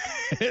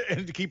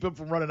and to keep them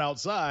from running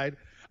outside,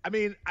 I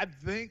mean, I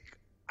think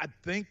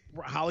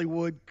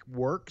Hollywood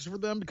works for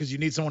them because you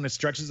need someone that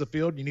stretches the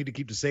field. You need to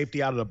keep the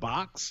safety out of the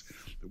box.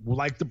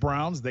 Like the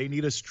Browns, they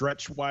need a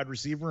stretch wide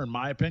receiver, in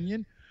my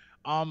opinion.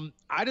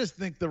 I just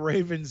think the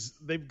Ravens,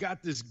 they've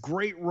got this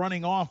great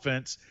running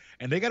offense,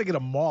 and they got to get a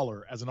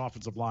Mauler as an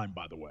offensive line,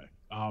 by the way.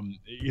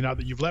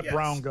 That you've let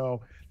Brown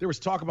go. There was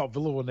talk about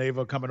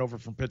Villanueva coming over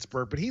from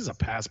Pittsburgh, but he's a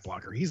pass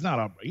blocker. He's not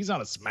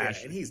a smasher.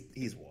 Yeah, and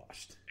he's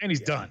washed. And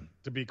he's done,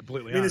 to be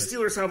completely honest. The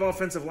Steelers have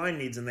offensive line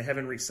needs, and they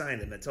haven't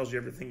re-signed him. That tells you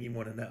everything you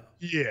want to know.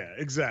 Yeah,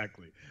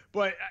 exactly.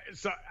 But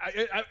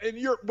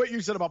what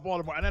you said about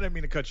Baltimore, and I didn't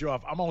mean to cut you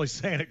off. I'm only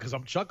saying it because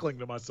I'm chuckling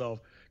to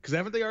myself. Because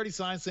haven't they already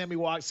signed Sammy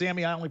Watkins?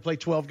 Sammy, I only played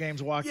 12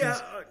 games,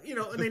 Watkins.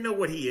 Yeah, and they know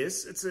what he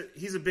is.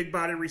 He's a big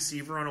body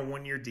receiver on a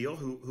 1-year deal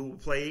who will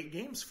play 8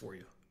 games for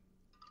you.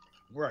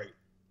 Right.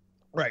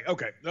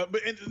 Okay.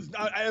 But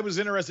I was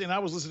interested, and I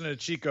was listening to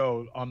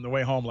Chico on the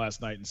way home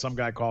last night, and some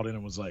guy called in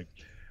and was like,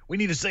 "We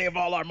need to save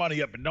all our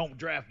money up and don't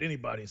draft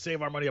anybody.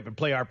 Save our money up and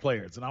play our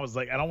players." And I was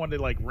like, I don't want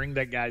to wring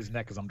that guy's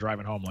neck as I'm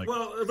driving home. Like,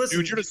 well, listen,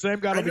 dude, you're the same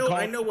guy.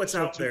 I know what's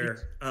out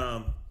there.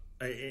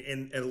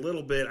 And a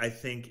little bit, I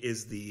think,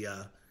 is the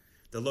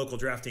local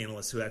draft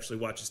analyst who actually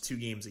watches 2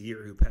 games a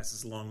year who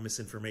passes along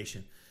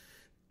misinformation.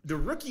 The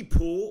rookie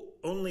pool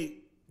only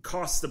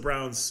costs the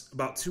Browns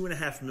about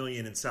 $2.5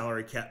 million in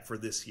salary cap for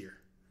this year.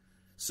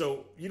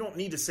 So you don't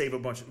need to save a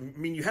bunch.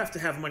 You have to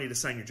have money to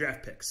sign your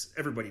draft picks.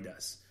 Everybody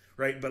does,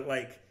 right? But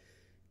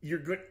you're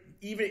good.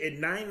 Even at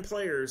 9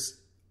 players,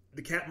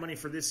 the cap money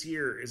for this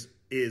year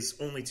is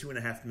only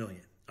 $2.5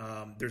 million.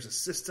 There's a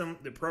system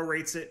that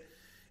prorates it,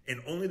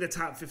 and only the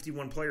top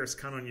 51 players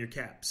count on your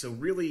cap. So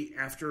really,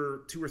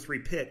 after 2 or 3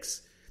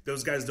 picks,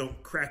 those guys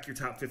don't crack your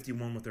top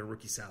 51 with their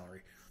rookie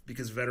salary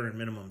because veteran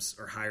minimums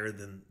are higher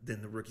than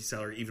the rookie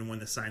salary, even when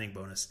the signing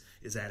bonus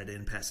is added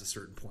in past a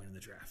certain point in the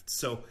draft.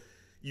 So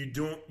you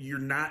don't need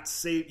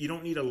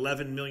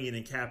 $11 million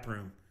in cap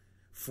room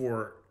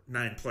for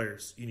 9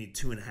 players. You need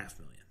 $2.5 million.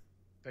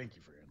 Thank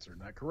you for answering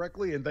that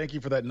correctly, and thank you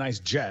for that nice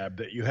jab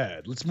that you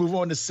had. Let's move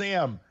on to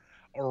Sam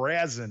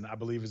Orazin, I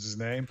believe is his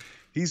name.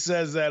 He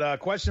says that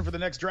question for the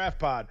next draft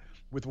pod.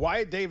 With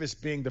Wyatt Davis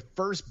being the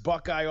first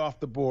Buckeye off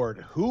the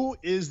board,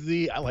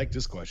 I like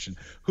this question,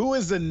 who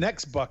is the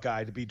next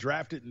Buckeye to be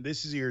drafted in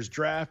this year's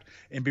draft?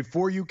 And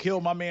before you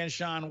kill my man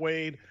Sean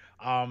Wade,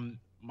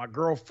 my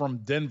girl from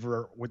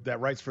Denver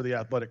that writes for The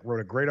Athletic wrote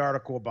a great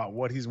article about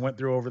what he's went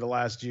through over the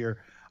last year.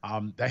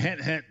 The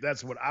hint,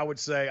 that's what I would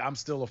say. I'm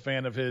still a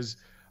fan of his,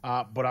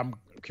 but I'm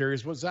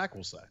curious what Zach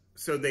will say.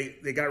 So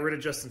they got rid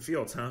of Justin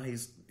Fields, huh?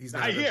 He's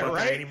not a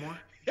Buckeye anymore?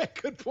 Yeah,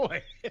 good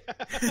point.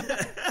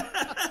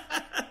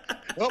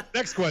 Well,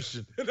 next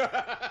question.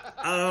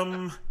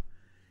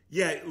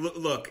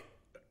 Look,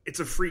 it's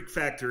a freak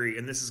factory,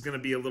 and this is going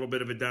to be a little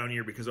bit of a down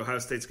year because Ohio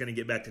State's going to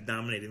get back to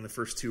dominating the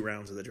first 2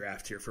 rounds of the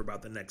draft here for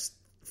about the next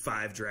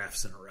 5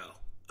 drafts in a row.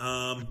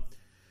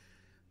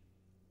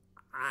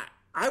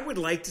 I would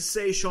like to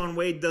say Shaun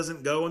Wade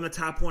doesn't go in the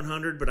top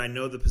 100, but I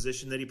know the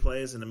position that he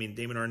plays, and I mean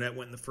Damon Arnett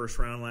went in the first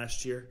round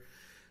last year.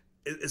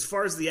 As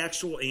far as the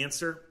actual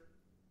answer,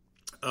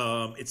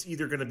 it's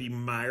either going to be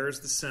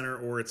Myers, the center,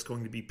 or it's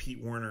going to be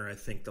Pete Werner, I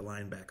think, the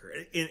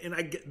linebacker.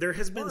 And there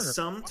has been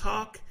some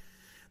talk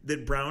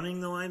that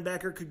Browning, the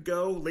linebacker, could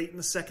go late in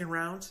the second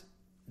round.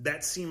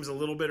 That seems a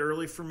little bit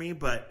early for me,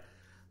 but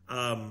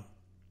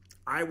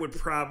I would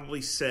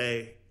probably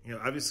say,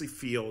 obviously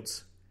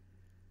Fields.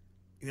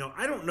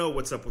 I don't know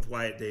what's up with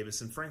Wyatt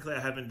Davis, and frankly, I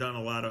haven't done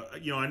a lot of.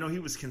 I know he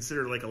was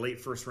considered like a late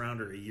first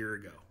rounder a year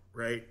ago,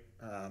 right?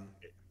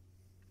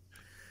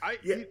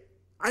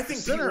 I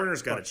think Pete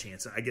Werner's got a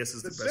chance. I guess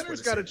is the best way to say it. The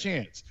center's got a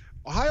chance.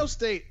 Ohio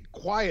State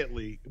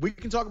quietly. We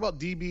can talk about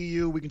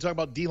DBU. We can talk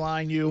about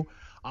D-line U.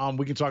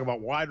 We can talk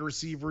about wide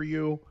receiver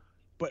U.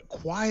 But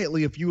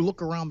quietly, if you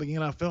look around the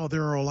NFL,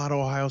 there are a lot of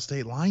Ohio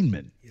State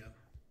linemen. Yeah.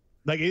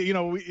 Like,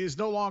 it's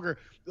no longer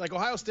like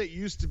Ohio State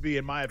used to be,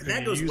 in my opinion.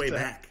 And that goes way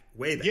back.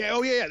 Way back. Yeah,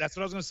 oh yeah, that's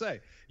what I was going to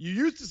say. You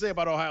used to say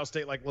about Ohio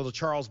State, like, well, the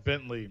Charles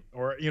Bentley,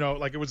 or,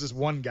 like it was this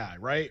one guy,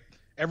 right?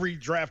 Every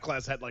draft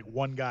class had like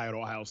one guy at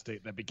Ohio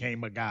State that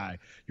became a guy.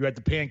 You had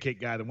the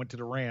pancake guy that went to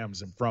the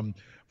Rams and from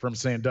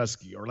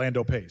Sandusky,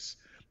 Orlando Pace.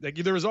 Like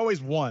there was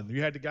always one.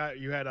 You had the guy.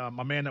 You had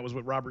my man that was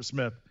with Robert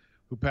Smith,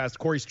 who passed,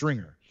 Corey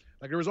Stringer.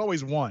 Like there was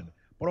always one.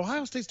 But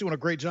Ohio State's doing a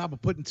great job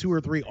of putting 2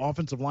 or 3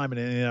 offensive linemen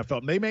in the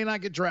NFL. They may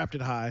not get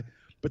drafted high,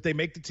 but they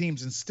make the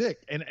teams and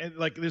stick. And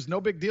like, there's no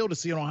big deal to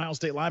see an Ohio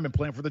State lineman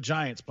playing for the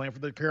Giants, playing for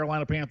the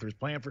Carolina Panthers,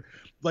 playing for,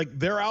 like,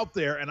 they're out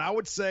there. And I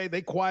would say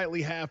they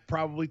quietly have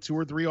probably 2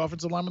 or 3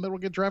 offensive linemen that will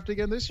get drafted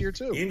again this year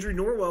too. Andrew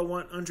Norwell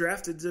went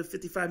undrafted to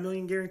 $55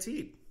 million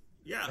guaranteed.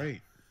 Yeah.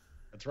 Right.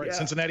 That's right. Yeah.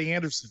 Cincinnati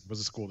Anderson was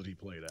a school that he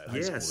played at.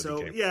 Like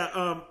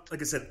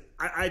I said,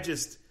 I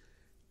just,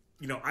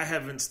 I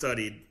haven't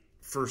studied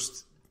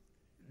first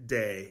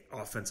day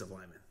offensive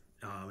linemen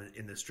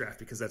in this draft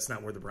because that's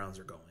not where the Browns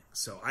are going.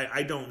 So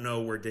I don't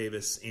know where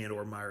Davis and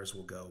or Myers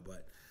will go,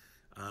 but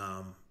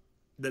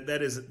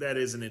that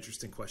is an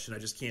interesting question. I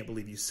just can't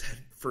believe you said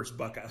first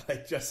Buckeye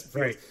like Justin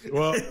Fields. Right.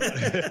 Well,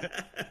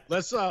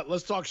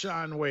 let's talk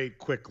Shaun Wade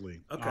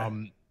quickly.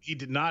 Okay. He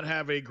did not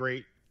have a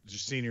great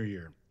senior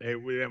year.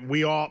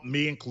 We all,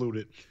 me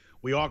included,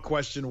 we all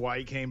questioned why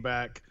he came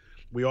back.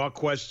 We all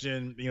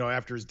questioned,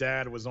 after his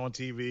dad was on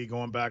TV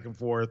going back and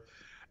forth.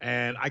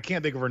 And I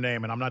can't think of her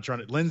name, and I'm not trying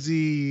to.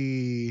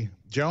 Lindsey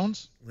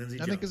Jones,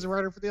 I think, is the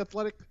writer for The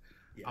Athletic.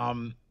 Yeah.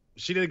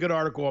 She did a good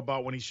article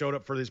about when he showed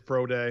up for his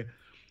pro day,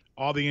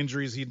 all the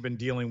injuries he'd been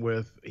dealing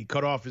with. He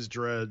cut off his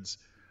dreads.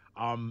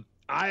 Even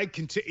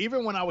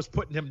when I was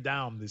putting him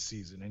down this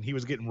season, and he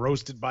was getting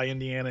roasted by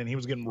Indiana, and he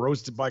was getting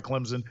roasted by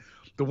Clemson,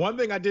 the one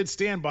thing I did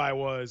stand by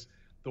was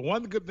the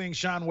one good thing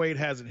Shaun Wade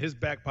has in his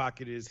back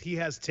pocket is he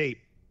has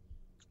tape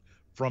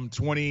from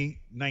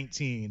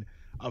 2019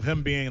 of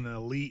him being an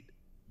elite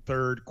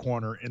third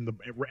corner and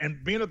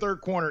being a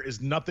third corner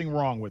is nothing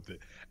wrong with it.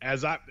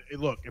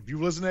 If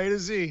you listen to A to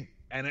Z,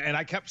 and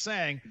I kept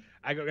saying,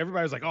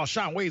 everybody was like, oh,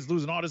 Shaun Wade's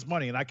losing all this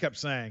money, and I kept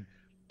saying,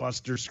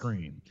 Buster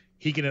Screen.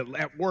 He can,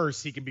 at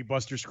worst, he can be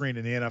Buster Screen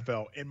in the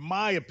NFL, in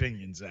my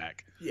opinion,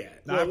 Zach. Yeah.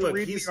 Now, go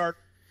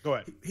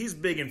ahead. He's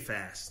big and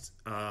fast,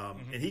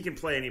 and he can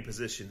play any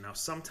position. Now,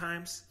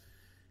 sometimes,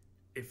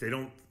 if they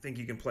don't think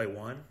you can play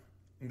one,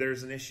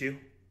 there's an issue,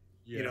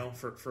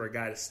 for a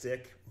guy to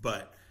stick,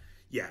 but.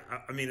 Yeah,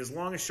 I mean, as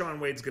long as Shaun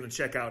Wade's going to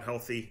check out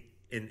healthy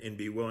and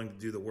be willing to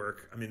do the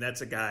work, I mean, that's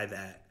a guy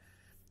that,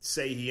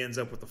 say he ends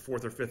up with a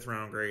 4th or 5th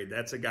round grade,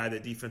 that's a guy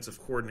that defensive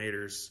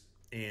coordinators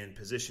and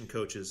position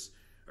coaches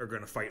are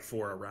going to fight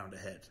for a round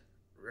ahead,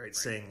 right?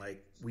 Saying,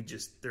 like,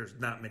 there's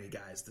not many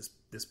guys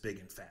this big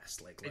and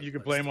fast. And you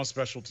can play him on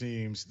special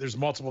teams. There's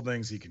multiple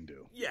things he can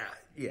do.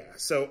 Yeah.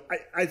 So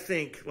I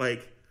think,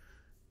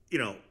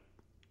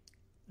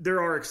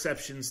 there are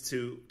exceptions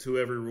to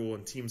every rule,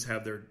 and teams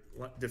have their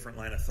different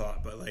line of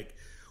thought. But,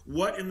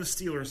 what in the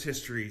Steelers'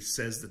 history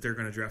says that they're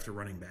going to draft a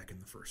running back in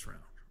the first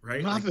round,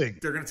 right? Nothing.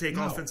 They're going to take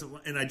offensive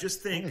 – and I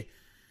just think,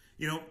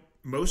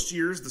 most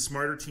years the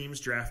smarter teams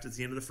draft at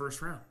the end of the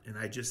first round. And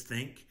I just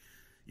think,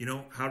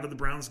 how did the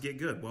Browns get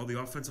good? Well,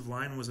 the offensive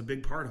line was a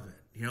big part of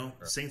it. Right.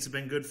 Saints have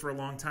been good for a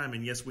long time,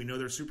 and yes, we know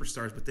they're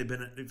superstars, but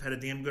they've had a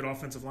damn good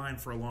offensive line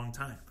for a long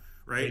time.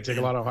 Right? They take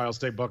a lot of Ohio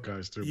State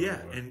Buckeyes, too.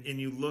 Yeah, and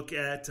you look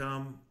at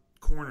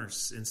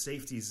corners and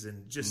safeties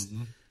and just,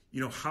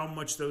 how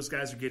much those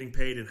guys are getting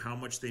paid and how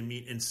much they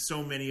meet, and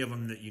so many of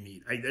them that you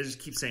need. I just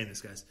keep saying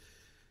this, guys.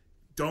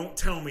 Don't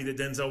tell me that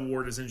Denzel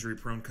Ward is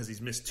injury-prone because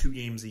he's missed 2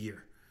 games a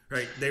year.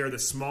 Right? They are the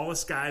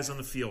smallest guys on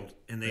the field,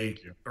 and they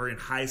are in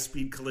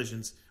high-speed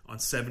collisions on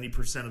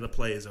 70% of the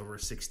plays over a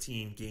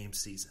 16-game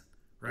season.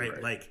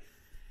 Right? Like,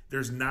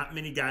 there's not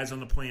many guys on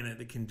the planet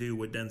that can do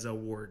what Denzel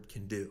Ward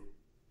can do.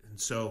 And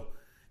so,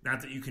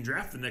 not that you can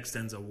draft the next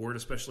Denzel Ward,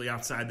 especially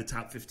outside the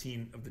top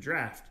 15 of the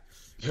draft,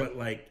 but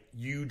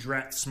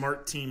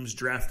smart teams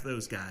draft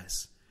those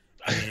guys.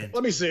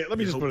 Let me say it. Let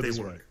me just put it this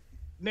way.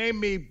 Name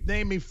me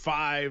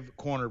 5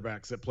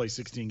 cornerbacks that play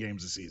 16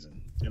 games a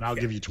season, and I'll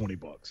give you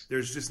 $20.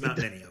 There's just not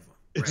many of them.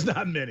 It's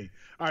not many.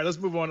 All right, let's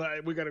move on.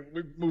 We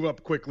move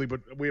up quickly,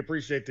 but we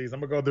appreciate these. I'm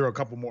gonna go through a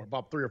couple more,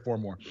 about 3 or 4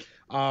 more.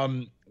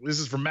 This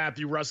is from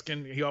Matthew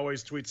Ruskin. He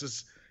always tweets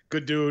us.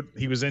 Good dude.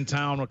 He was in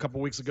town a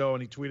couple weeks ago,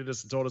 and he tweeted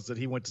us and told us that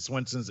he went to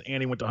Swenson's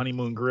and he went to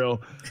Honeymoon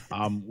Grill.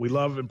 We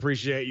love and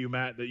appreciate you,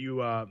 Matt, that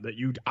you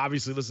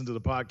obviously listen to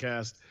the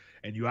podcast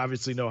and you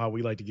obviously know how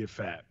we like to get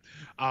fat.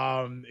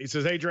 He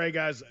says, "Hey, Dre,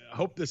 guys, I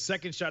hope the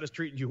second shot is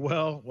treating you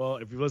well." Well,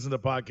 if you listen to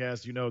the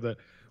podcast, you know that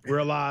we're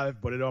alive,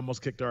 but it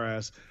almost kicked our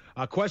ass.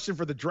 A question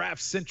for the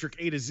draft-centric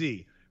A to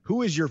Z.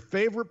 Who is your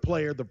favorite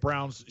player the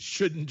Browns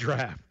shouldn't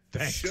draft?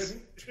 Thanks.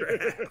 Shouldn't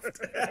draft.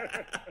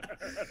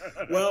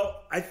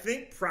 Well, I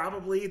think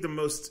probably the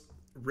most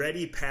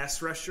ready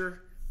pass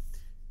rusher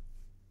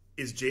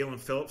is Jalen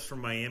Phillips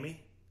from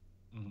Miami.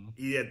 Mm-hmm.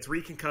 He had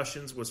 3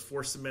 concussions, was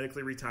forced to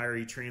medically retire.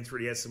 He transferred.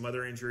 He had some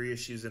other injury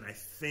issues, and I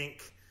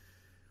think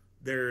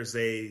there's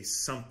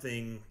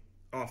something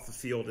off the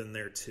field in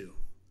there too.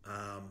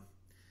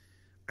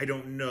 I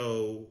don't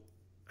know.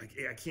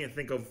 I can't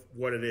think of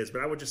what it is,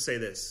 but I would just say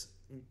this.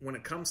 When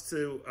it comes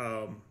to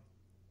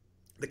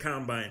the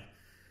combine,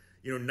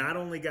 not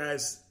only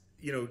guys,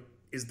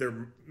 is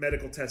there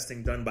medical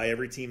testing done by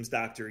every team's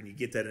doctor, and you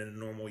get that in a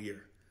normal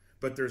year,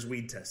 but there's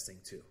weed testing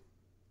too.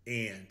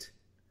 And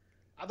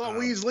I thought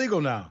weed's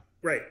legal now.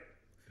 Right.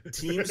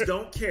 Teams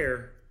don't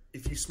care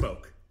if you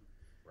smoke.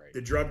 Right.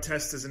 The drug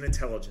test is an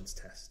intelligence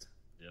test.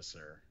 Yes,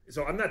 sir.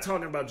 So I'm not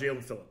talking about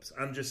Jalen Phillips.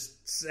 I'm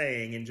just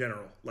saying in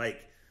general,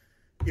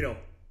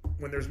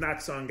 when there's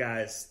knocks on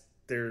guys,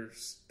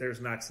 there's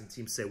knocks, and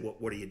teams say,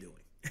 what are you doing?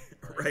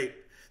 Right.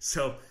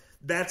 So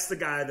that's the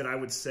guy that I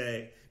would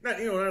say, not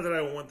that I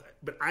don't want,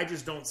 but I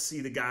just don't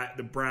see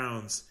the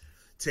Browns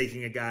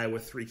taking a guy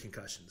with 3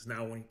 concussions.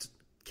 Now, when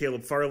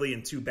Caleb Farley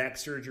and 2 back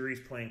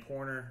surgeries playing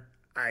corner,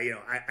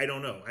 I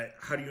don't know.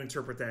 How do you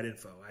interpret that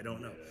info? I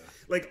don't know.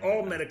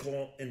 All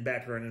medical and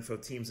background info,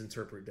 teams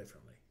interpret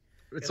differently.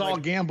 It's all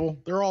gamble.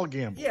 They're all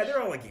gamble. Yeah,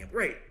 they're all a gamble.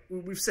 Right.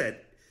 We've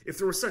said if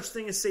there was such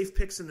thing as safe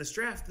picks in this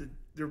draft,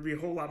 there would be a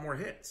whole lot more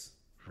hits.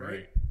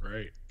 Right.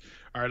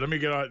 All right, let me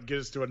get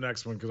us to a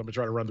next one because I'm going to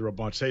try to run through a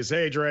bunch.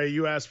 Hey, Dre,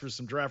 you asked for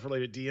some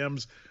draft-related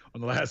DMs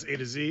on the last A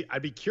to Z.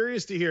 I'd be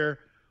curious to hear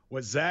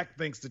what Zach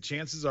thinks the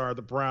chances are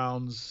the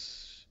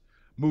Browns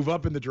move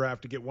up in the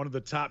draft to get one of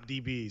the top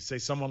DBs, say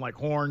someone like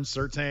Horn,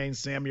 Surtain,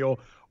 Samuel,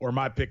 or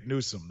my pick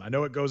Newsome. I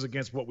know it goes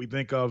against what we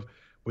think of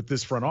with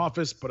this front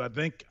office, but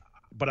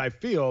I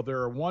feel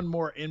there are one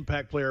more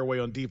impact player away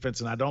on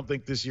defense, and I don't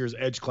think this year's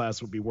edge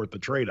class would be worth the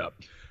trade up.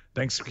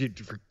 Thanks.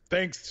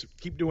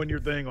 Keep doing your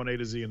thing on A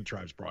to Z and the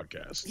Tribes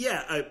broadcast.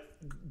 Yeah,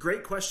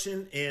 great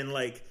question. And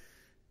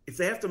if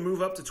they have to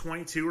move up to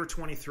 22 or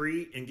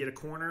 23 and get a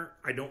corner,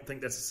 I don't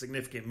think that's a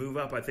significant move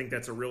up. I think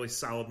that's a really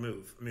solid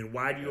move. I mean,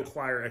 why do you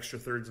acquire extra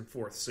 3rds and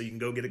 4ths? So you can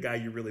go get a guy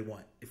you really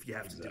want if you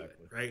have to do it,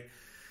 right?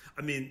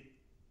 I mean,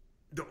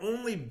 the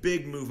only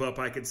big move up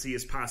I could see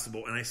is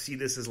possible, and I see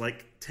this as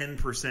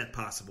 10%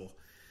 possible,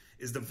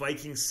 is the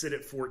Vikings sit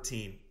at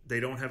 14.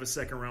 They don't have a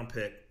second-round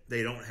pick.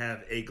 They don't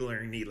have a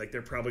glaring need.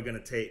 They're probably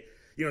going to take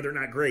 – they're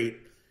not great,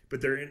 but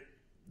their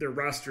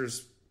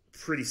roster's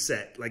pretty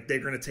set.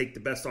 They're going to take the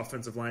best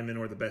offensive lineman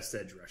or the best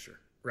edge rusher,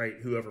 right?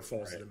 Whoever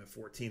falls to them at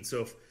 14.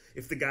 So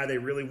if the guy they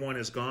really want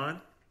is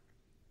gone,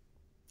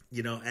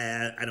 I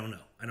don't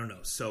know.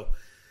 So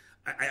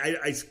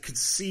I could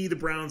see the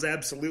Browns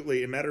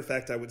absolutely. As a matter of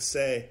fact, I would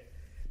say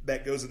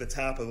that goes at the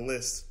top of the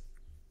list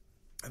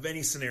of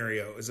any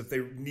scenario is if they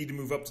need to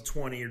move up to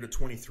 20 or to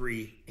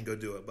 23 and go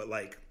do it. But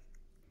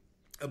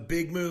a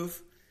big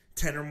move,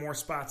 10 or more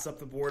spots up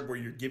the board where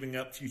you're giving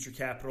up future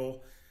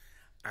capital,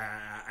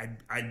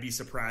 I'd be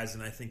surprised,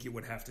 and I think it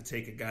would have to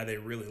take a guy they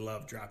really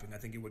love dropping. I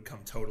think it would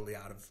come totally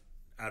out of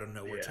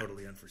nowhere,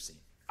 totally unforeseen.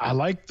 I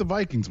like the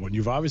Vikings one.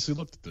 You've obviously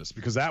looked at this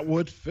because that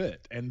would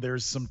fit, and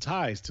there's some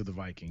ties to the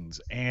Vikings.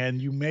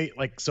 And you may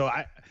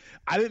I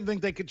didn't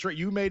think they could trade.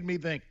 You made me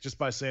think just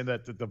by saying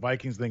that the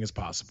Vikings thing is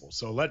possible.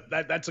 So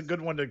that's a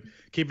good one to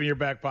keep in your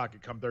back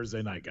pocket come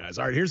Thursday night, guys.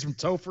 All right, here's from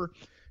Topher.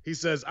 He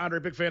says,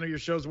 Andre, big fan of your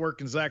show's work,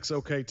 and Zach's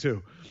okay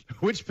too.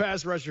 Which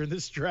pass rusher in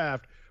this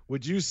draft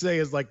would you say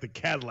is the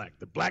Cadillac,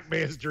 the black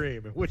man's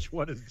dream, and which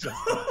one is just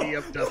the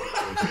DFW?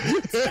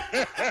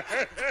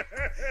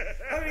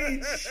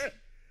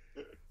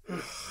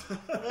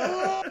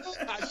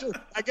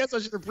 I guess I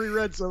should have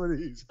pre-read some of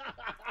these.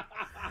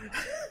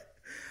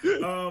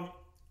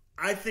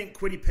 I think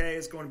Kwity Paye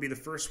is going to be the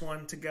first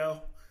one to go.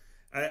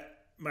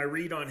 My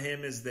read on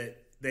him is that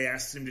they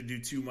asked him to do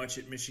too much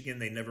at Michigan.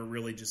 They never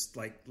really just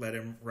let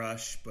him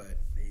rush. But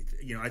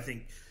I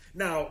think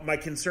now my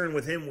concern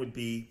with him would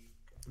be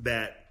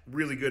that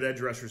really good edge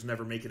rushers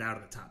never make it out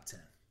of the top 10,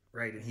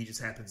 right? And he just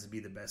happens to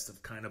be the best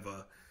of kind of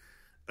a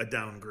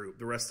down group.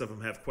 The rest of them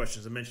have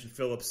questions. I mentioned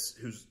Phillips,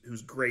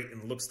 who's great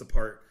and looks the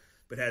part,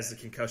 but has the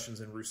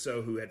concussions, and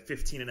Rousseau, who had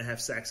 15 and a half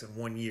sacks in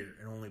 1 year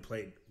and only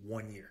played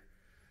 1 year.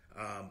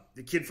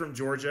 The kid from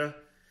Georgia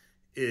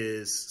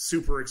is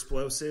super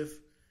explosive.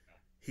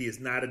 He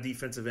is not a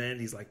defensive end.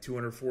 He's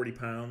 240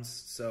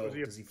 pounds. So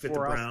does he fit the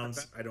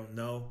Browns? I don't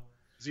know.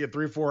 Is he a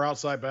 3-4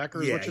 outside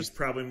backer? Yeah, he's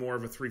probably more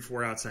of a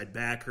 3-4 outside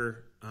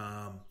backer.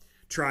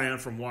 Tryon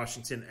from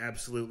Washington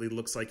absolutely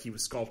looks like he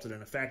was sculpted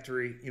in a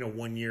factory,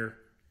 1 year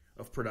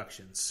of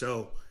production.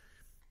 So,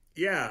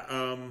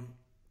 yeah,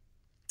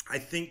 I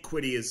think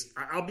Kwity is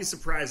 – I'll be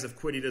surprised if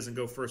Kwity doesn't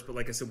go first. But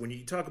like I said, when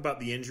you talk about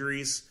the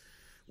injuries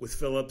with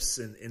Phillips,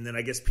 and then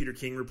I guess Peter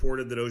King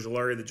reported that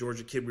Ojulari, the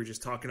Georgia kid we were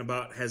just talking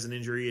about, has an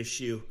injury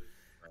issue.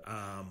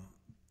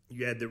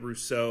 You had that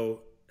Rousseau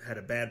had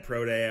a bad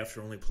pro day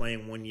after only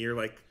playing 1 year.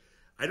 Like,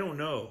 I don't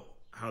know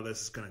how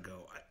this is going to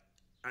go.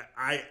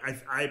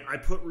 I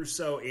put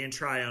Rousseau and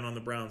Tryon on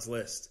the Browns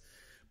list,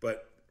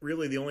 but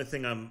really the only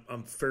thing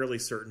I'm fairly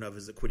certain of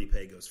is that Kwity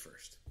Paye goes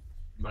first.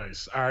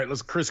 Nice. All right,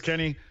 let's Chris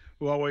Kenny,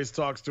 who always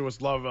talks to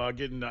us. Love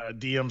getting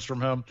DMs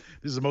from him.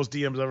 This is the most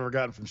DMs I've ever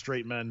gotten from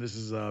straight men. This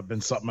has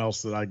been something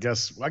else that I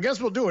guess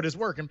we'll do it. It's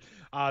working.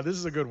 This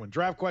is a good one.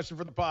 Draft question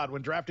for the pod.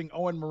 When drafting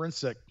Owen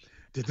Marincek,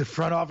 did the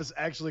front office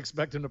actually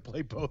expect him to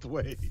play both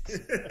ways?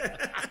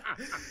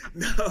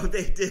 No,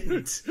 they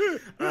didn't.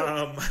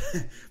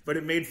 But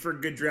it made for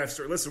a good draft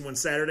story. Listen, when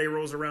Saturday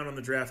rolls around on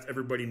the draft,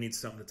 everybody needs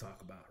something to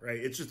talk about, right?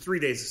 It's just 3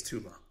 days is too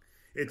long.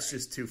 It's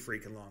just too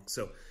freaking long.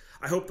 So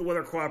I hope the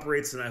weather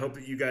cooperates, and I hope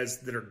that you guys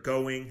that are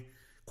going,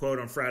 quote,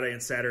 on Friday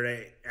and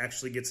Saturday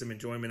actually get some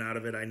enjoyment out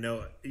of it. I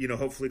know,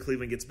 hopefully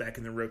Cleveland gets back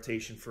in the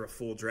rotation for a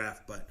full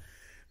draft, but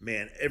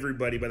man,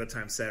 everybody, by the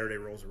time Saturday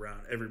rolls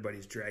around,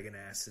 everybody's dragging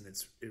ass, and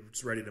it's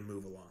ready to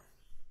move along.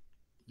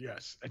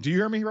 Yes. Do you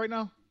hear me right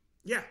now?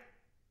 Yeah.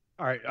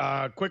 All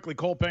right. Quickly,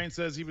 Cole Payne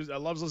says he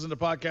loves listening to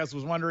podcasts.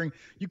 Was wondering,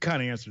 you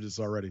kind of answered this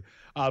already.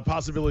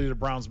 Possibility of the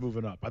Browns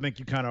moving up. I think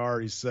you kind of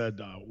already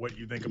said what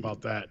you think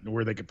about that and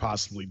where they could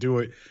possibly do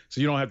it. So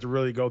you don't have to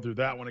really go through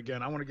that one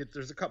again. I want to get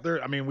there's a couple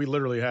there. I mean, we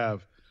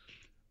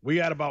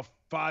got about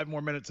 5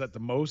 more minutes at the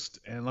most,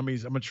 and I'm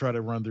gonna try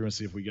to run through and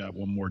see if we got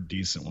one more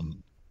decent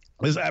one.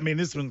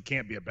 This one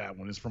can't be a bad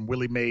one. It's from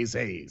Willie Mays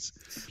Hayes.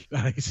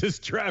 He says,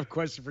 draft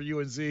question for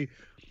UNC.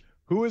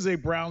 Who is a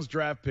Browns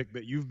draft pick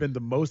that you've been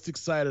the most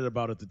excited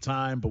about at the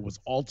time but was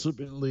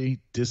ultimately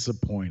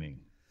disappointing?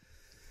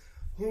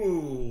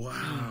 Ooh,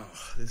 wow.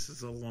 This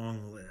is a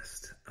long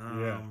list.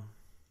 Yeah.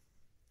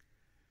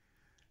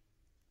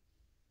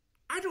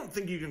 I don't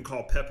think you can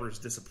call Peppers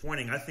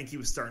disappointing. I think he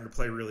was starting to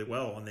play really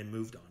well when they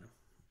moved on him.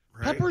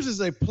 Right? Peppers is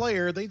a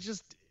player.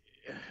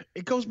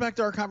 It goes back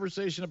to our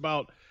conversation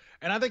about,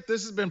 and I think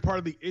this has been part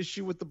of the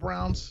issue with the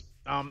Browns.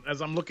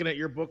 As I'm looking at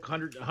your book,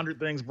 100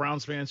 Things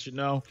Browns Fans Should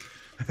Know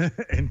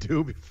and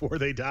Do Before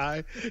They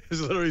Die,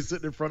 is literally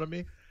sitting in front of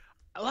me.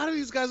 A lot of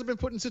these guys have been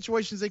put in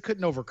situations they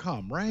couldn't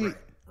overcome, right?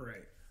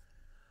 Right.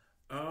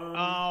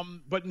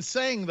 But in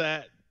saying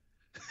that,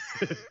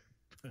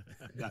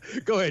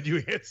 go ahead,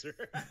 you answer.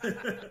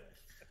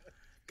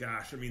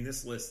 Gosh,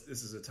 this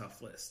is a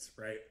tough list,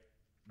 right?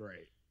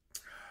 Right.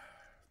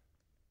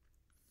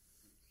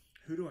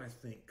 Who do I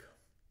think?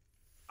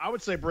 I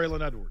would say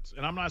Braylon Edwards,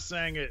 and I'm not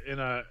saying it in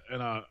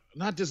a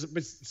not just,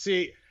 but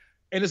see,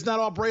 and it's not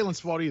all Braylon's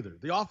fault either.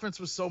 The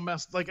offense was so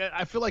messed. Like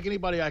I feel like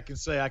anybody I can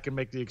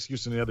make the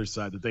excuse on the other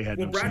side that they had.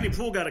 Well, Bradley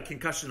Poole got a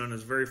concussion on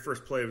his very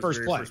first play of his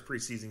first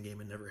preseason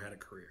game and never had a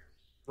career.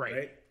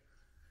 Right.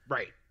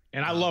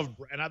 And I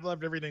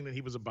loved everything that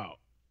he was about.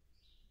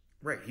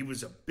 Right. He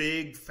was a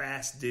big,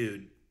 fast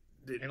dude,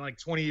 and like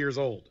 20 years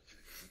old.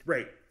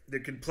 Right.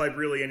 That could play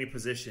really any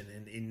position,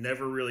 and he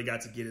never really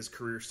got to get his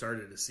career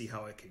started to see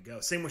how it could go.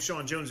 Same with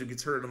Sean Jones, who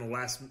gets hurt on the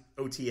last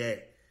OTA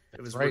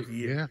of his rookie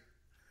year.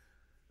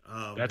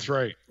 Yeah. That's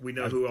right. We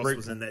know who else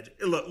was in that.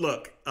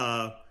 Look.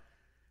 I'm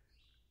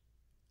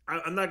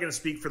not going to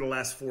speak for the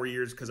last 4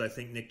 years because I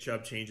think Nick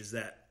Chubb changes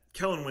that.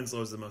 Kellen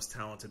Winslow is the most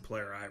talented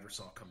player I ever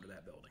saw come to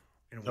that building.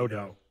 And no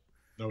doubt.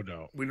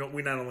 We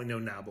not only know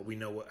now, but we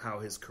know how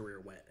his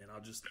career went, and I'll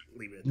just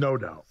leave it. No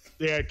doubt.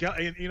 Yeah,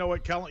 you know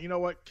what,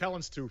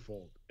 Kellen's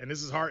twofold, and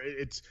this is hard.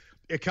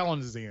 Kellen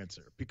is the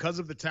answer because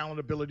of the talent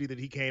ability that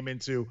he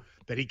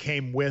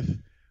came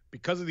with,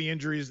 because of the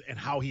injuries and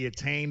how he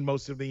attained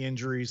most of the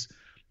injuries,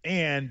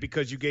 and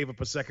because you gave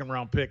up a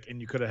second-round pick and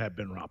you could have had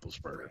Ben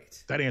Roethlisberger.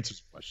 Right. That answers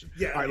the question.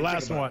 Yeah. All right,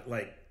 last one.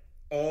 Like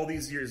all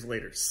these years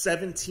later,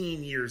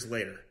 17 years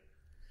later,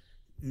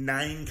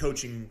 9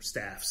 coaching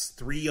staffs,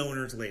 3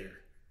 owners later,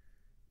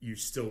 you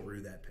still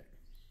rue that pick.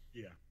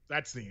 Yeah,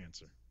 that's the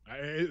answer.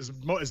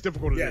 It's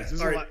difficult as it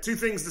is. All right, 2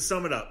 things to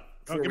sum it up.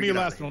 Give me your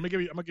last one. I'm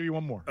gonna give you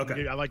one more.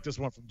 Okay. I like this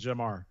one from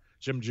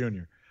Jim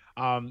Jr.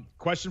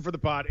 Question for the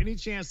pod: any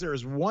chance there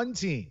is one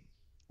team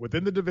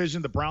within the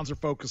division the Browns are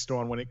focused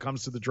on when it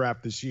comes to the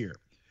draft this year?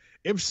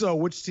 If so,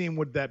 which team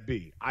would that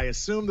be? I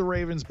assume the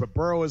Ravens, but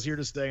Burrow is here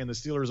to stay, and the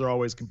Steelers are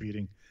always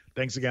competing.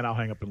 Thanks again. I'll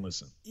hang up and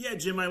listen. Yeah,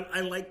 Jim, I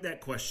like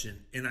that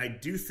question. And I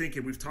do think,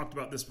 and we've talked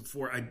about this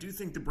before, I do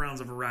think the Browns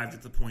have arrived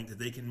at the point that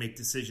they can make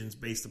decisions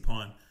based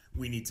upon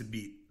we need to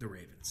beat the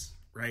Ravens,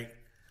 right?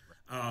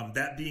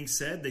 That being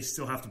said, they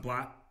still have to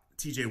block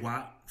T.J.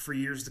 Watt for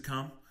years to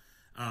come.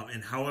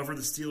 And however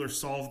the Steelers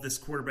solve this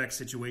quarterback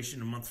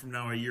situation a month from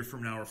now, a year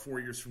from now, or 4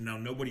 years from now,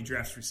 nobody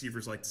drafts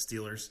receivers like the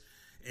Steelers.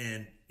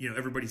 And,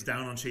 everybody's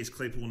down on Chase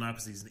Claypool now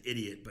because he's an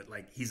idiot, but,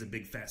 he's a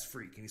big, fast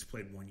freak, and he's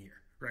played 1 year.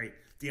 right?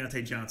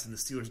 Deontay Johnson, the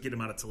Steelers get him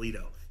out of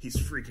Toledo. He's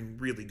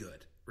freaking really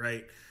good,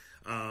 right?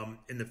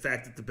 And the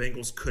fact that the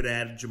Bengals could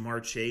add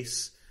Jamar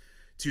Chase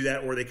to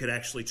that, or they could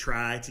actually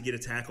try to get a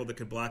tackle that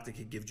could block, that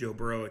could give Joe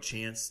Burrow a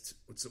chance.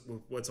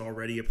 What's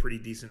already a pretty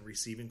decent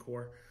receiving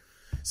core.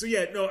 So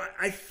yeah, no,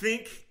 I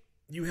think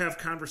you have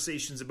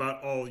conversations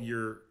about all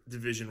your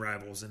division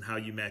rivals and how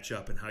you match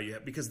up and how you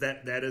have, because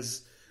that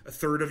is a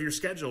third of your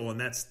schedule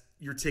and that's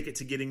your ticket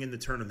to getting in the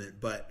tournament.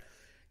 But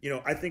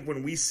I think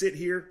when we sit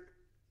here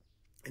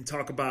and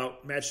talk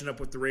about matching up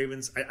with the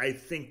Ravens, I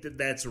think that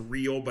that's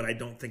real, but I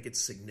don't think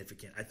it's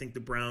significant. I think the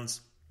Browns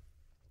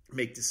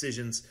make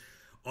decisions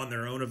on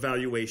their own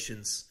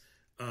evaluations,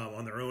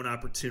 on their own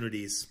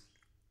opportunities,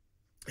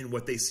 and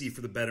what they see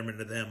for the betterment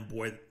of them,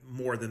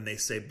 more than they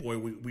say,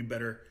 we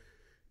better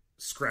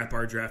scrap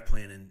our draft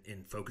plan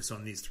and focus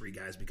on these three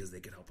guys because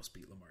they could help us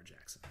beat Lamar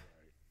Jackson.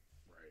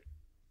 Right.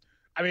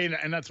 I mean,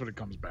 and that's what it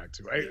comes back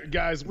to. Hey,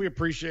 guys, we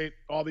appreciate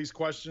all these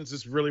questions.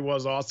 This really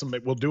was awesome.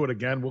 We'll do it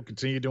again. We'll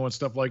continue doing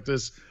stuff like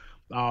this.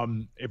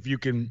 If you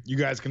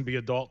guys can be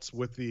adults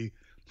with the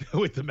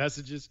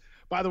messages.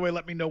 By the way,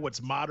 let me know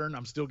what's modern.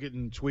 I'm still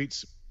getting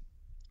tweets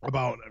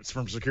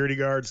from security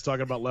guards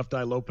talking about Left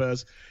Eye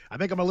Lopez. I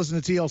think I'm going to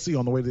listen to TLC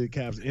on the way to the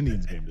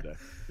Cavs-Indians game today.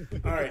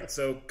 All right,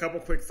 so a couple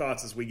quick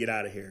thoughts as we get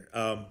out of here.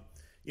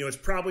 It's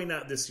probably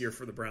not this year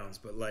for the Browns,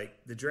 but like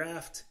the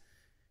draft,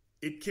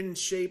 it can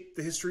shape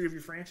the history of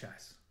your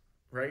franchise,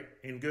 right?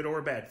 In good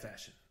or bad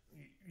fashion.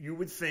 You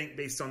would think,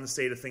 based on the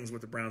state of things with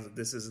the Browns, that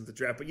this isn't the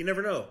draft, but you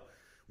never know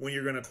when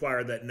you're going to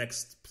acquire that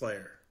next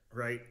player,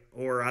 right?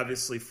 Or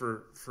obviously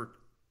for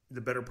the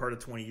better part of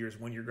 20 years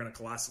when you're going to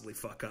colossally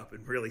fuck up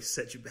and really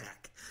set you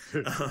back.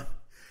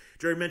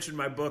 Jerry mentioned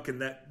my book,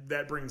 and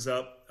that brings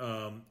up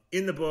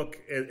in the book,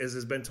 as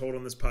has been told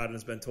on this pod and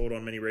has been told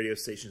on many radio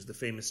stations, the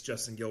famous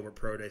Justin Gilbert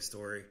Pro Day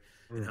story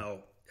and how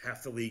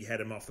half the league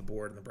had him off the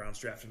board and the Browns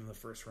drafted him in the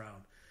first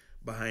round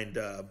behind,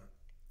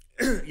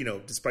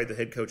 despite the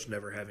head coach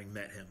never having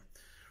met him,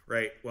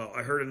 right? Well,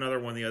 I heard another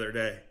one the other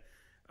day.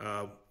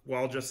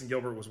 While Justin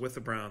Gilbert was with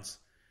the Browns,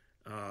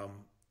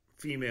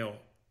 female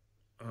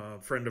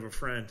friend of a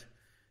friend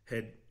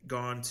had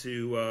gone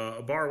to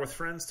a bar with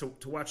friends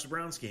to watch the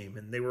Browns game,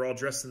 and they were all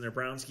dressed in their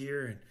Browns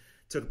gear and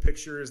took a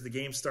picture as the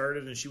game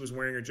started, and she was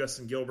wearing her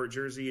Justin Gilbert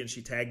jersey, and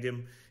she tagged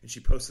him and she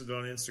posted it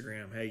on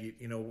Instagram. Hey,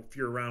 if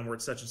you're around, we're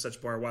at such and such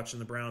bar watching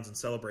the Browns and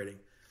celebrating.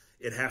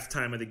 At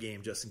halftime of the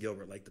game, Justin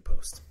Gilbert liked the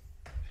post.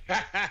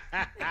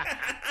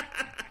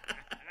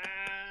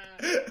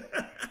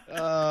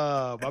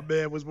 My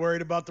man was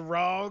worried about the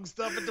wrong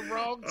stuff at the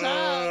wrong time.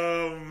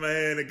 Oh,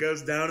 man, it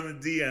goes down in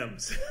the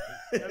DMs.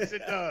 Yes,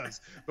 it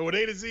does. But with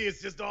A to Z,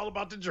 it's just all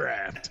about the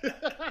draft.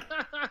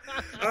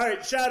 All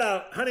right, shout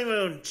out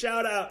Honeymoon,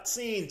 shout out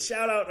Scene,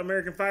 shout out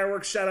American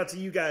Fireworks, shout out to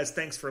you guys.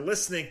 Thanks for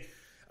listening.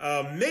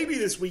 Maybe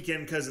this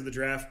weekend because of the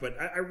draft, but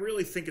I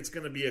really think it's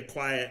going to be a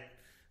quiet,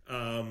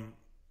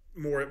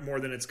 more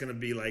than it's going to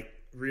be like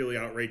really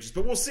outrageous.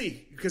 But we'll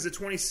see, because at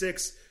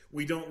 26,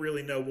 we don't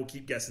really know. We'll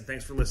keep guessing.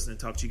 Thanks for listening.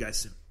 Talk to you guys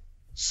soon.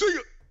 See ya.